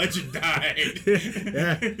go of the ledge and died."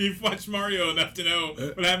 Yeah. You've watched Mario enough to know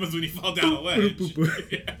what happens when you fall down the ledge.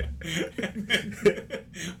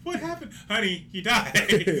 What happened, honey? He died.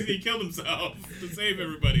 He killed himself to save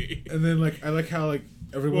everybody. And then like I like how like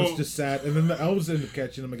everyone's just sad, and then the elves end up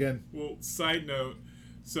catching him again. Well, side note,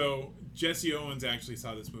 so. Jesse Owens actually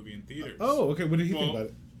saw this movie in theaters. Oh, okay. What did he think about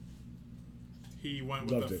it? He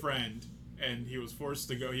went with a friend, and he was forced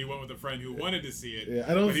to go. He went with a friend who wanted to see it. Yeah,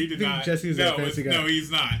 I don't think Jesse is a fancy guy. No,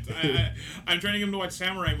 he's not. I'm training him to watch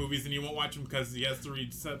samurai movies, and he won't watch them because he has to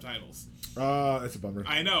read subtitles. That's a bummer.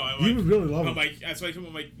 I know. You would really love him. I'm like, that's why I told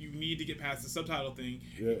him, you need to get past the subtitle thing.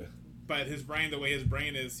 Yeah. But his brain, the way his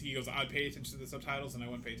brain is, he goes, I'd pay attention to the subtitles, and I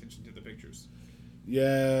wouldn't pay attention to the pictures.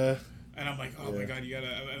 Yeah. And I'm like, oh my god, you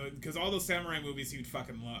gotta... Because all those samurai movies you'd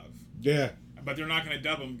fucking love. Yeah. But they're not going to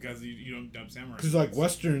dub them because you don't dub samurai. Because, like,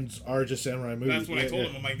 Westerns are just samurai movies. That's what I told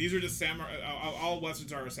him. I'm like, these are just samurai... all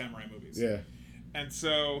Westerns are samurai movies. Yeah. And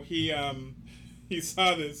so he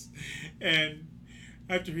saw this, and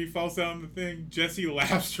after he falls down the thing, Jesse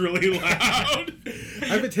laughs really loud. I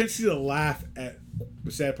have a tendency to laugh at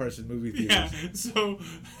sad parts in movie theaters. Yeah, so...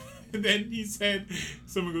 And then he said...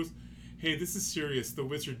 Someone goes... Hey, this is serious. The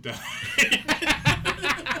wizard died.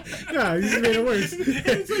 Yeah, you made it worse.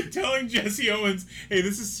 It's like telling Jesse Owens, hey,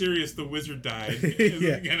 this is serious. The wizard died.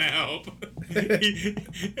 Isn't gonna help.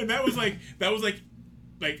 And that was like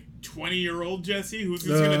 20-year-old Jesse who's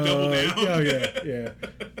just gonna double down. Oh yeah.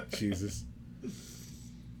 Jesus.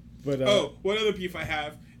 But one other beef I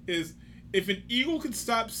have is if an eagle could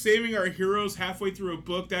stop saving our heroes halfway through a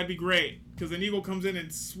book, that'd be great. Because an eagle comes in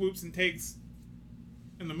and swoops and takes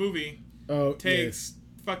in the movie. Takes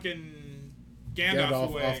fucking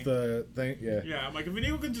Gandalf away. Off the thing, yeah. Yeah, I'm like, if an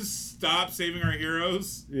eagle could just stop saving our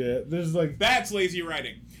heroes. Yeah, there's like... That's lazy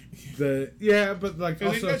writing. But like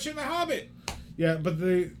also... that shit in The Hobbit. Yeah, but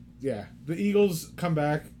the Eagles come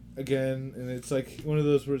back again, and it's like one of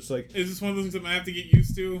those where it's like... Is this one of those things that I have to get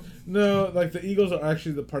used to? No, like the Eagles are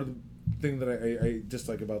actually the part of the thing that I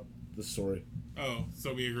dislike about the story. Oh,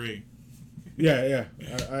 so we agree. Yeah.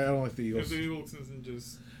 I don't like the Eagles. If the Eagles isn't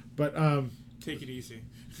just... But take it easy.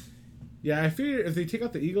 Yeah, I figure if they take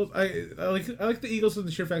out the Eagles, I like the Eagles in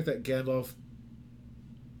the sheer fact that Gandalf,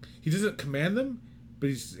 he doesn't command them, but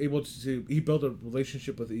he's able to he built a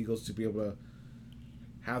relationship with the Eagles to be able to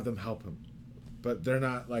have them help him. But they're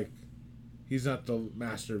not like, he's not the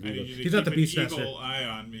master of Eagles. He's not the Beastmaster. Eagle eye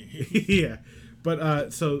on me. Yeah,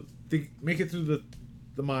 but so they make it through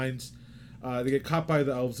the mines. They get caught by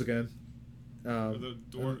the elves again. The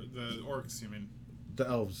orcs, you mean? The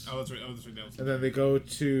elves. Oh, that's right. The elves. And then they go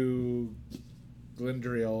to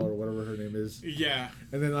Glendriel or whatever her name is. Yeah.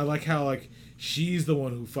 And then I like how like she's the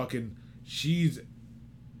one who she's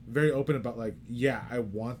very open about like, yeah, I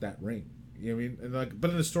want that ring. You know what I mean? And like,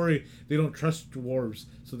 but in the story they don't trust dwarves,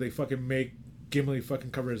 so they fucking make Gimli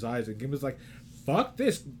fucking cover his eyes, and Gimli's like, fuck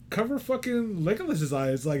this, cover fucking Legolas's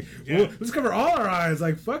eyes, like, well, let's cover all our eyes,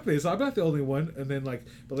 like, fuck this, I'm not the only one. And then like,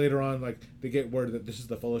 but later on, like, they get word that this is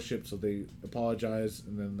the Fellowship, so they apologize,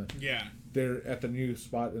 and then they're at the new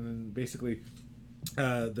spot, and then basically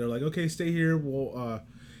they're like, okay, stay here, we'll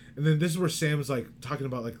and then this is where Sam's like talking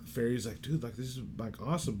about like fairies, like, dude, like, this is like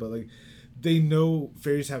awesome, but like they know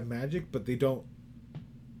fairies have magic, but they don't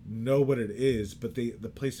know what it is, but the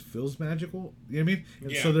place feels magical, you know what I mean?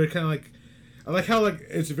 And so they're kind of like, I like how like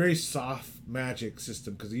it's a very soft magic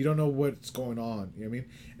system because you don't know what's going on. You know what I mean?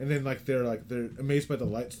 And then like they're amazed by the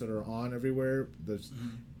lights that are on everywhere that's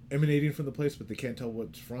emanating from the place, but they can't tell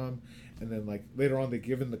what's from. And then like later on they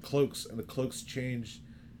give them the cloaks, and the cloaks change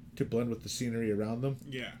to blend with the scenery around them.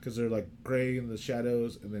 Yeah. Because they're like gray in the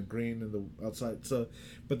shadows and then green in the outside. So,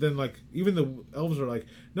 but then like even the elves are like,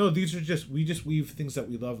 no, these are we just weave things that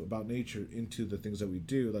we love about nature into the things that we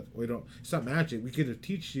do. Like we don't. It's not magic. We could have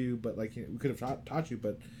teach you, but like we could have taught you,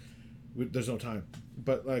 but there's no time.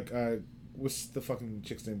 But like. What's the fucking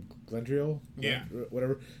chick's name? Glendriel? Yeah.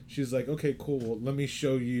 Whatever. She's like, okay, cool. Well, let me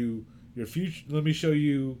show you your future. Let me show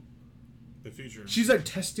you the future. She's like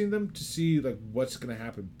testing them to see like what's gonna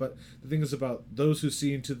happen. But the thing is about those who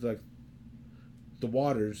see into the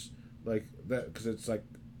waters, like that, because it's like,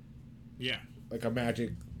 yeah, like a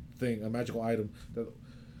magic thing, a magical item that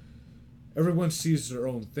everyone sees their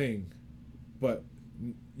own thing, but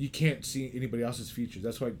you can't see anybody else's features.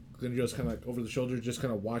 That's why Glendriel's kind of like over the shoulder, just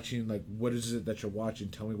kind of watching, like, what is it that you're watching?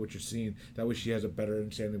 Tell me what you're seeing. That way she has a better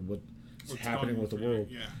understanding of what's happening with the world.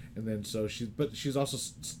 Yeah. And then so she's also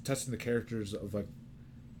testing the characters of, like,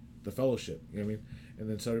 the Fellowship. You know what I mean? And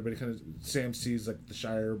then so everybody kind of, Sam sees, like, the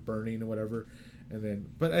Shire burning and whatever. And then,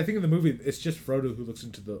 but I think in the movie, it's just Frodo who looks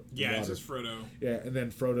into the water. It's just Frodo. Yeah, and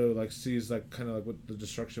then Frodo, like, sees, like, kind of, like, what the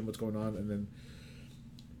destruction, what's going on. And then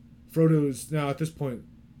Frodo is now, at this point,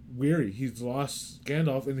 weary. He's lost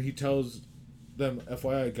Gandalf, and he tells them,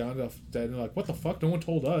 FYI, Gandalf dead, and they're like, what the fuck? No one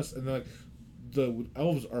told us. And then, like, the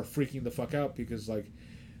elves are freaking the fuck out because, like,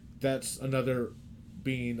 that's another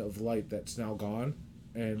being of light that's now gone,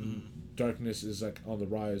 and darkness is, like, on the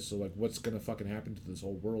rise. So, like, what's gonna fucking happen to this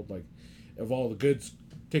whole world? Like, if all the good's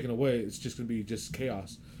taken away, it's just gonna be just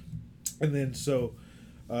chaos. And then so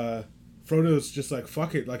Frodo's just like,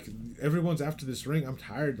 fuck it, like, everyone's after this ring. I'm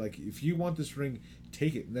tired. Like, if you want this ring,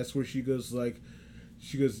 take it. And that's where she goes,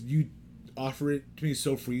 you offer it to me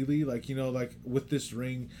so freely, like, you know, like, with this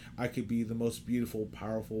ring I could be the most beautiful,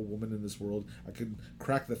 powerful woman in this world. I could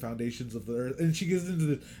crack the foundations of the earth. And she gets into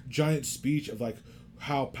the giant speech of, like,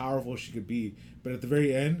 how powerful she could be. But at the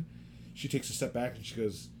very end, she takes a step back and she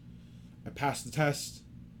goes, I passed the test.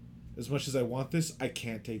 As much as I want this, I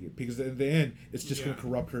can't take it, because in the end it's just going to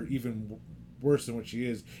corrupt her even worse than what she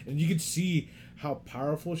is. And you can see how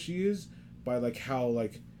powerful she is by, like, how,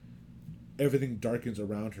 like, everything darkens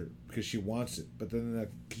around her because she wants it. But then,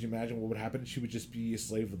 like, could you imagine what would happen? She would just be a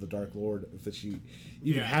slave of the Dark Lord if she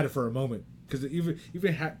even had it for a moment. Because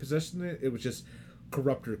even had possession it, it would just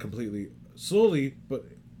corrupt her completely, slowly. But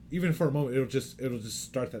even for a moment, it'll just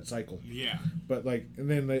start that cycle. Yeah. But, like, and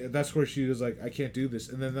then, like, that's where she was like, I can't do this.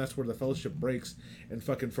 And then that's where the Fellowship breaks, and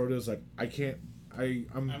fucking Frodo's like, I can't. I'm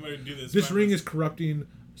gonna do this. This ring is corrupting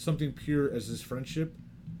something pure as this friendship.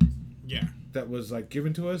 Yeah. That was, like,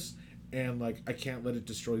 given to us, and, like, I can't let it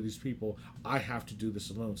destroy these people. I have to do this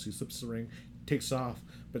alone. So he slips the ring, takes off.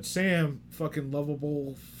 But Sam, fucking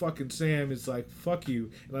lovable fucking Sam, is like, fuck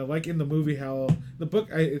you. And I like in the movie how the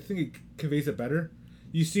book, I think it conveys it better.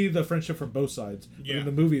 You see the friendship from both sides. Yeah. But in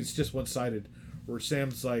the movie, it's just one-sided, where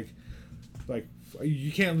Sam's like,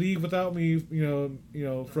 you can't leave without me, you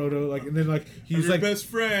know, Frodo. Like, and then, like, he's I'm your like best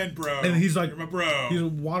friend, bro. And he's like, you're my bro. He's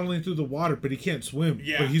waddling through the water, but he can't swim.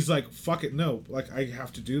 Yeah. But he's like, fuck it, no. Like, I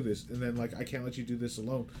have to do this. And then, like, I can't let you do this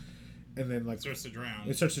alone. And then, like, it starts to drown.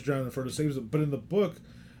 And Frodo saves him. But in the book,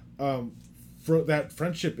 that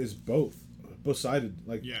friendship is both sided.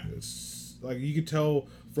 Like, it's like, you could tell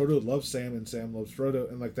Frodo loves Sam and Sam loves Frodo,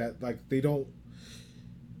 and like that, like, they don't,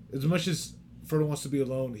 as much as Frodo wants to be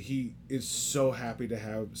alone, he is so happy to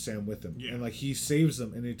have Sam with him. And, like, he saves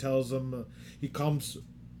them, and he tells them, he calms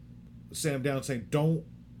Sam down, saying, don't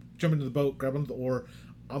jump into the boat, grab onto the oar,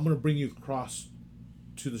 I'm going to bring you across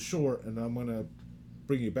to the shore, and I'm going to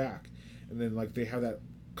bring you back. And then, like, they have that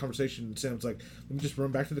conversation, and Sam's like, let me just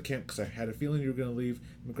run back to the camp, because I had a feeling you were going to leave.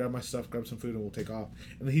 I'm going to grab my stuff, grab some food, and we'll take off.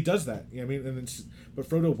 And then he does that, you know what I mean? And then, but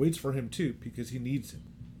Frodo waits for him, too, because he needs him.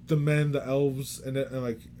 The men, the elves, and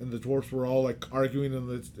the dwarfs were all, like, arguing, and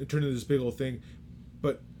it turned into this big old thing.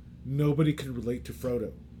 But nobody could relate to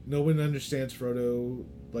Frodo. No one understands Frodo,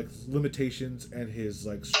 like, limitations and his,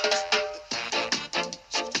 like...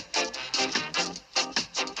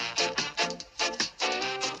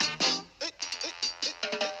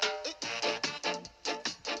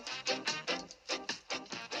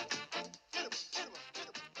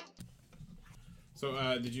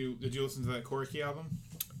 So, did you listen to that Corky album?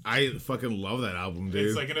 I fucking love that album, dude.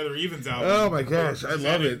 It's like another Evans album. Oh my gosh, I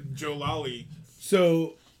love it. Joe Lally.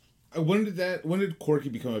 So, when did Corky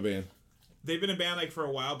become a band? They've been a band, like, for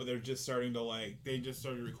a while, but they're just starting to, like, they just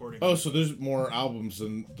started recording. Oh, so there's more albums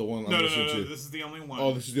than the one I'm listening to. No, this is the only one.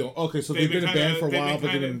 Oh, this is the only... Okay, so they've been a band for a while,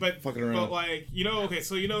 but they've been fucking around. But, like, you know, okay,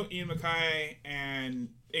 so you know Ian MacKaye and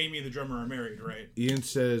Amy, the drummer, are married, right? Ian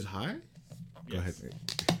says hi? Yes. Go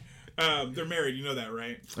ahead. They're married, you know that,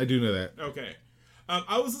 right? I do know that. Okay.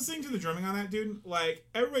 I was listening to the drumming on that, dude. Like,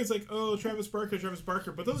 everybody's like, "Oh, Travis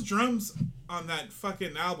Barker," but those drums on that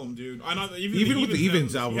fucking album, dude. I know even with the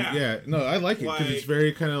Evens album, yeah. No, I like it because it's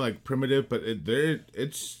very kind of like primitive, but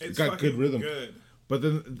it's got good rhythm. Good. But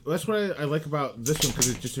then that's what I like about this one because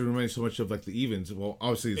it just reminds me so much of like the Evens. Well,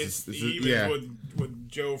 obviously it's Evens with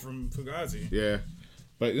Joe from Fugazi. Yeah,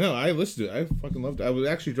 but no, I listened to it. I fucking loved it. I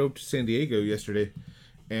actually drove to San Diego yesterday.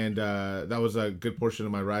 And that was a good portion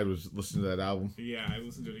of my ride was listening to that album. Yeah, I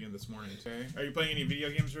listened to it again this morning. Okay. Are you playing any video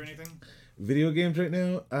games or anything? Video games right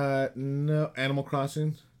now? No. Animal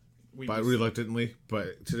Crossing. Reluctantly.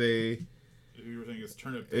 But today... We were thinking it's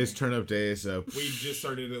Turnip Day. It's Turnip Day, so... We just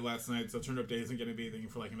started it last night, so Turnip Day isn't going to be anything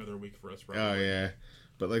for like another week for us, probably. Oh, yeah.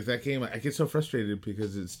 But like that game, I get so frustrated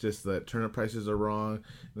because it's just that turnip prices are wrong.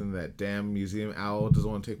 And then that damn museum owl doesn't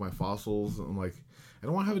want to take my fossils. And I'm like... I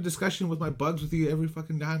don't want to have a discussion with my bugs with you every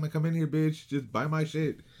fucking time I come in here, bitch. Just buy my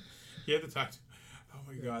shit. You have to talk to... Oh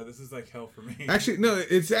my god, this is like hell for me. Actually, no,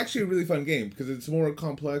 it's actually a really fun game because it's more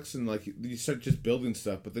complex and like you start just building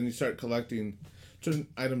stuff, but then you start collecting. Certain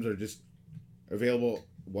items are just available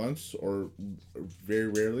once or very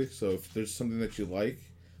rarely. So if there's something that you like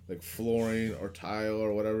flooring or tile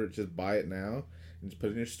or whatever, just buy it now and just put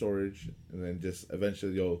it in your storage, and then just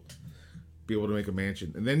eventually you'll be able to make a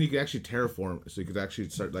mansion, and then you can actually terraform, so you could actually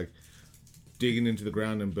start like digging into the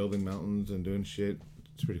ground and building mountains and doing shit.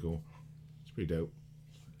 It's pretty cool. It's pretty dope.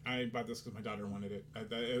 I bought this because my daughter wanted it.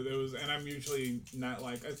 It was, and I'm usually not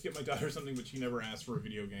like I get my daughter something, but she never asked for a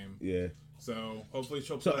video game. Yeah. So hopefully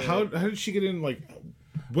she'll. So how did she get in? Like,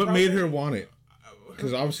 what made her want it?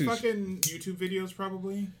 Because obviously fucking YouTube videos,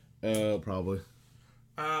 probably. Probably.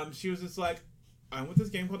 She was just like, I'm with this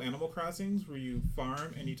game called Animal Crossings where you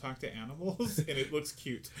farm and you talk to animals and it looks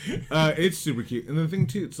cute. It's super cute. And the thing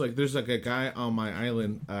too, it's like there's like a guy on my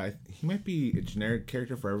island. He might be a generic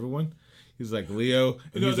character for everyone. He's like Leo.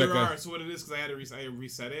 And no, there are. So what it is, because I had to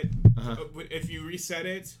reset it. If you reset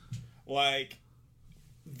it, like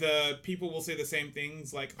the people will say the same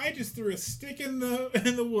things. Like, I just threw a stick in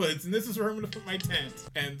the woods and this is where I'm going to put my tent.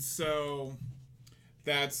 And so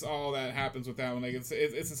that's all that happens with that one. Like it's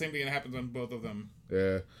the same thing that happens on both of them.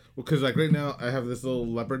 Yeah. Well, because like right now I have this little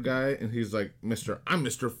leopard guy and he's like I'm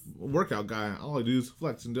Mr. Workout guy. All I do is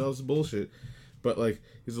flex and do all this bullshit. But like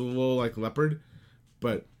he's a little like leopard,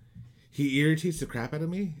 but he irritates the crap out of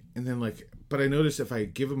me. And then like, but I notice if I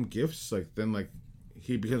give him gifts, like then like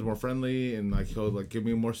he becomes more friendly and like he'll like give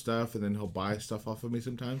me more stuff and then he'll buy stuff off of me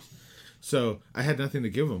sometimes. So I had nothing to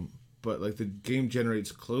give him. But like the game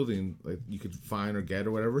generates clothing like you could find or get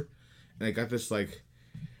or whatever, and I got this like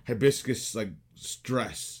hibiscus like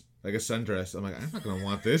dress, like a sundress. I'm like, I'm not gonna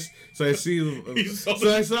want this. So I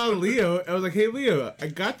I saw Leo. I was like, hey Leo, I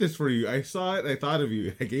got this for you. I saw it. And I thought of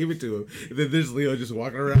you. I gave it to him. And then there's Leo just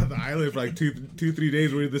walking around the island for like 3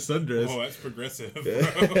 days wearing the sundress. Oh, that's progressive.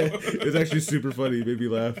 It's actually super funny. It made me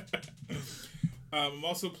laugh. I'm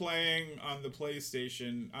also playing on the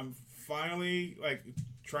PlayStation. I'm finally like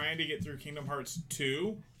trying to get through Kingdom Hearts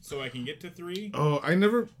 2 so I can get to 3. Oh, I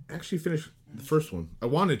never actually finished the first one. I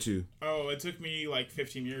wanted to. Oh, it took me like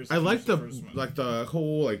 15 years. I like the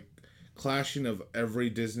whole like clashing of every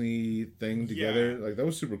Disney thing together. Yeah. Like that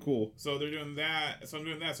was super cool. So they're doing that. So I'm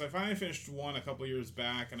doing that. So I finally finished 1 a couple years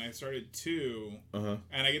back, and I started 2. And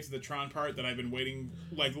I get to the Tron part that I've been waiting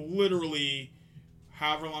like literally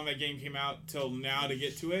however long that game came out till now to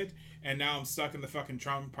get to it. And now I'm stuck in the fucking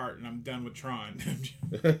Tron part, and I'm done with Tron.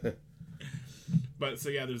 But, so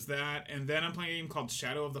yeah, there's that. And then I'm playing a game called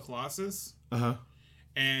Shadow of the Colossus.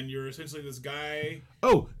 And you're essentially this guy...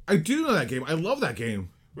 Oh, I do know that game. I love that game.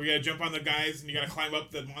 Where you gotta jump on the guys, and you gotta climb up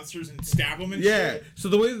the monsters and stab them and shit. So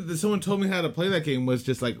the way that someone told me how to play that game was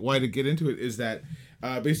just, like, why to get into it is that...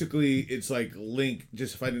 basically, it's like Link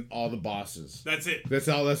just fighting all the bosses. That's it. That's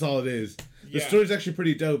all it is. The story's actually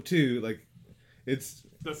pretty dope, too. Like, it's...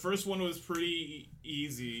 The first one was pretty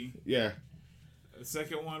easy. Yeah. The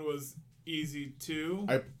second one was easy too.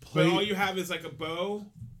 But all you have is like a bow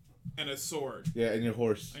and a sword. Yeah, and your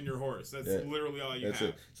horse. That's literally all you have.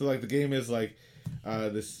 It. So like the game is like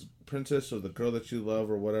this princess or the girl that you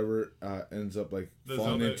love or whatever ends up like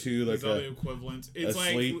falling into like Zelda equivalent. It's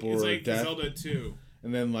like sleep or it's like death. Zelda 2.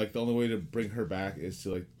 And then like the only way to bring her back is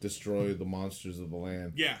to like destroy the monsters of the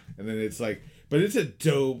land. Yeah. And then it's like, but it's a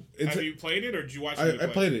dope. Have you played it or did you watch it? I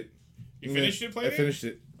played it. You finished it? I finished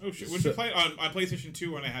it. Oh shit! When did you play it? On PlayStation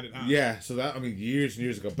 2 when I had it on? Yeah, so that years and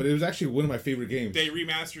years ago, but it was actually one of my favorite games. They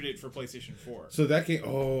remastered it for PlayStation 4. So that game,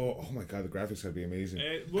 oh my god, the graphics gotta be amazing.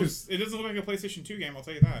 It doesn't look like a PlayStation 2 game. I'll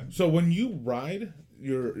tell you that. So when you ride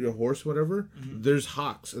your horse, whatever, there's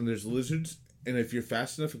hawks and there's lizards, and if you're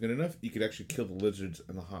fast enough and good enough, you could actually kill the lizards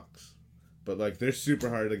and the hawks. but like they're super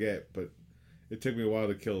hard to get. But it took me a while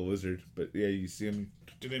to kill a lizard. But yeah, you see them.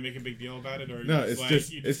 Do they make a big deal about it, or no?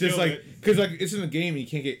 It's just like because like it's in the game, you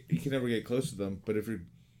can never get close to them. But if you're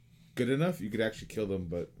good enough, you could actually kill them,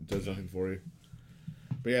 but it does nothing for you.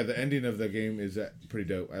 But yeah, the ending of the game is pretty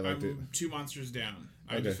dope. I liked it. 2 monsters down.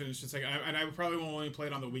 I just finished the second, and I probably won't only play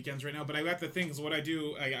it on the weekends right now. But I got the things. What I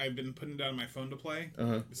do, I've been putting it on my phone to play.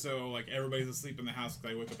 So like everybody's asleep in the house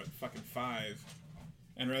because I wake up at fucking 5,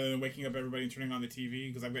 and rather than waking up everybody and turning on the TV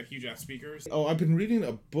because I've got huge ass speakers. Oh, I've been reading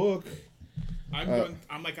a book.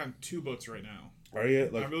 I'm like on 2 books right now. Are you?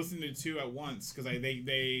 Like, I'm listening to 2 at once because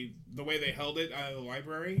the way they held it out of the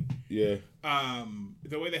library. Yeah.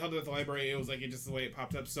 The way they held it at the library, it was like just the way it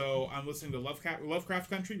popped up. So I'm listening to Lovecraft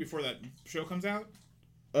Country before that show comes out.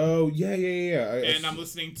 Oh yeah. And I'm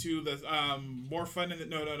listening to the More Fun in the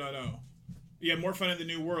no. Yeah, More Fun in the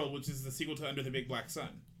New World, which is the sequel to Under the Big Black Sun.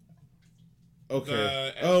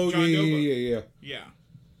 Okay. John Doe yeah. Yeah.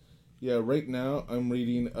 Yeah. Right now I'm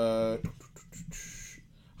reading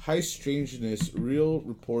High Strangeness: Real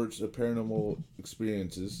Reports of Paranormal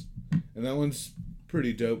Experiences, and that one's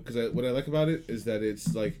pretty dope because what I like about it is that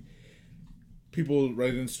it's like people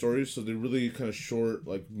write in stories, so they're really kind of short,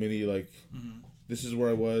 like mini, like this is where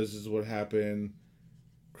I was, this is what happened,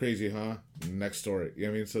 crazy, huh? Next story. You know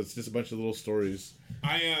what I mean? So it's just a bunch of little stories.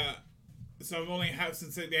 So I've only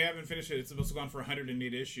since they haven't finished it. It's supposed to go on for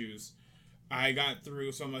 108 issues. I got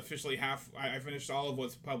through, so I'm officially I finished all of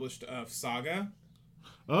what's published of Saga.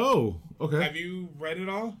 Oh, okay. Have you read it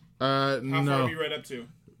all? No. How far have you read up to?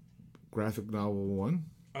 Graphic novel 1.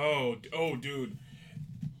 Oh, dude.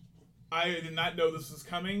 I did not know this was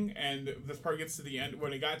coming, and this part gets to the end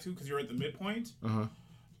when it got to, because you're at the midpoint.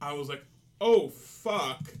 I was like, oh,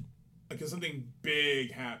 fuck. Because something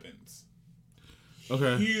big happens.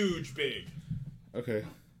 Okay. Huge big. Okay.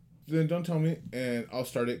 Then don't tell me, and I'll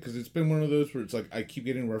start it, because it's been one of those where it's like I keep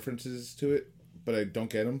getting references to it, but I don't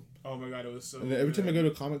get them. Oh my god, it was so And then every time I go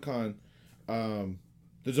to Comic-Con,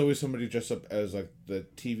 there's always somebody dressed up as like the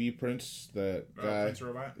TV Prince, that guy. Prince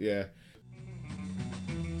Robot? Yeah.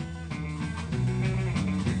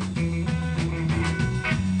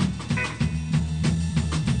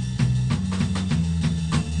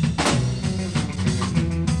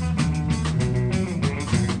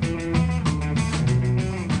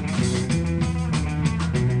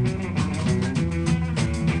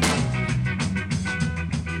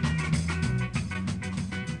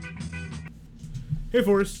 Hey,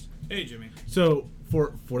 Forrest. Hey, Jimmy. So,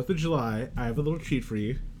 for 4th of July, I have a little treat for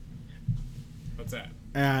you. What's that?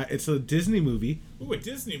 It's a Disney movie. Ooh, a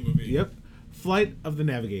Disney movie? Yep. Flight of the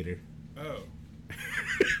Navigator. Oh.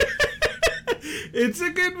 It's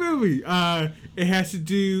a good movie. It has to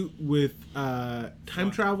do with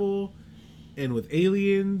time travel and with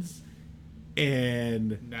aliens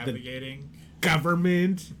and navigating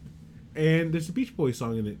government. And there's a Beach Boys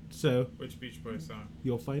song in it, so... Which Beach Boys song?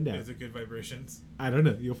 You'll find out. Is it Good Vibrations? I don't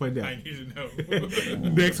know. You'll find out. I need to know.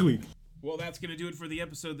 Next week. Well, that's going to do it for the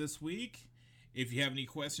episode this week. If you have any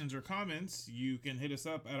questions or comments, you can hit us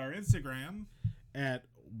up at our Instagram. At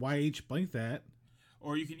YHBlankThat.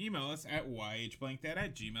 Or you can email us at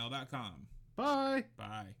yhblankthat@gmail.com. Bye.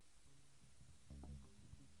 Bye.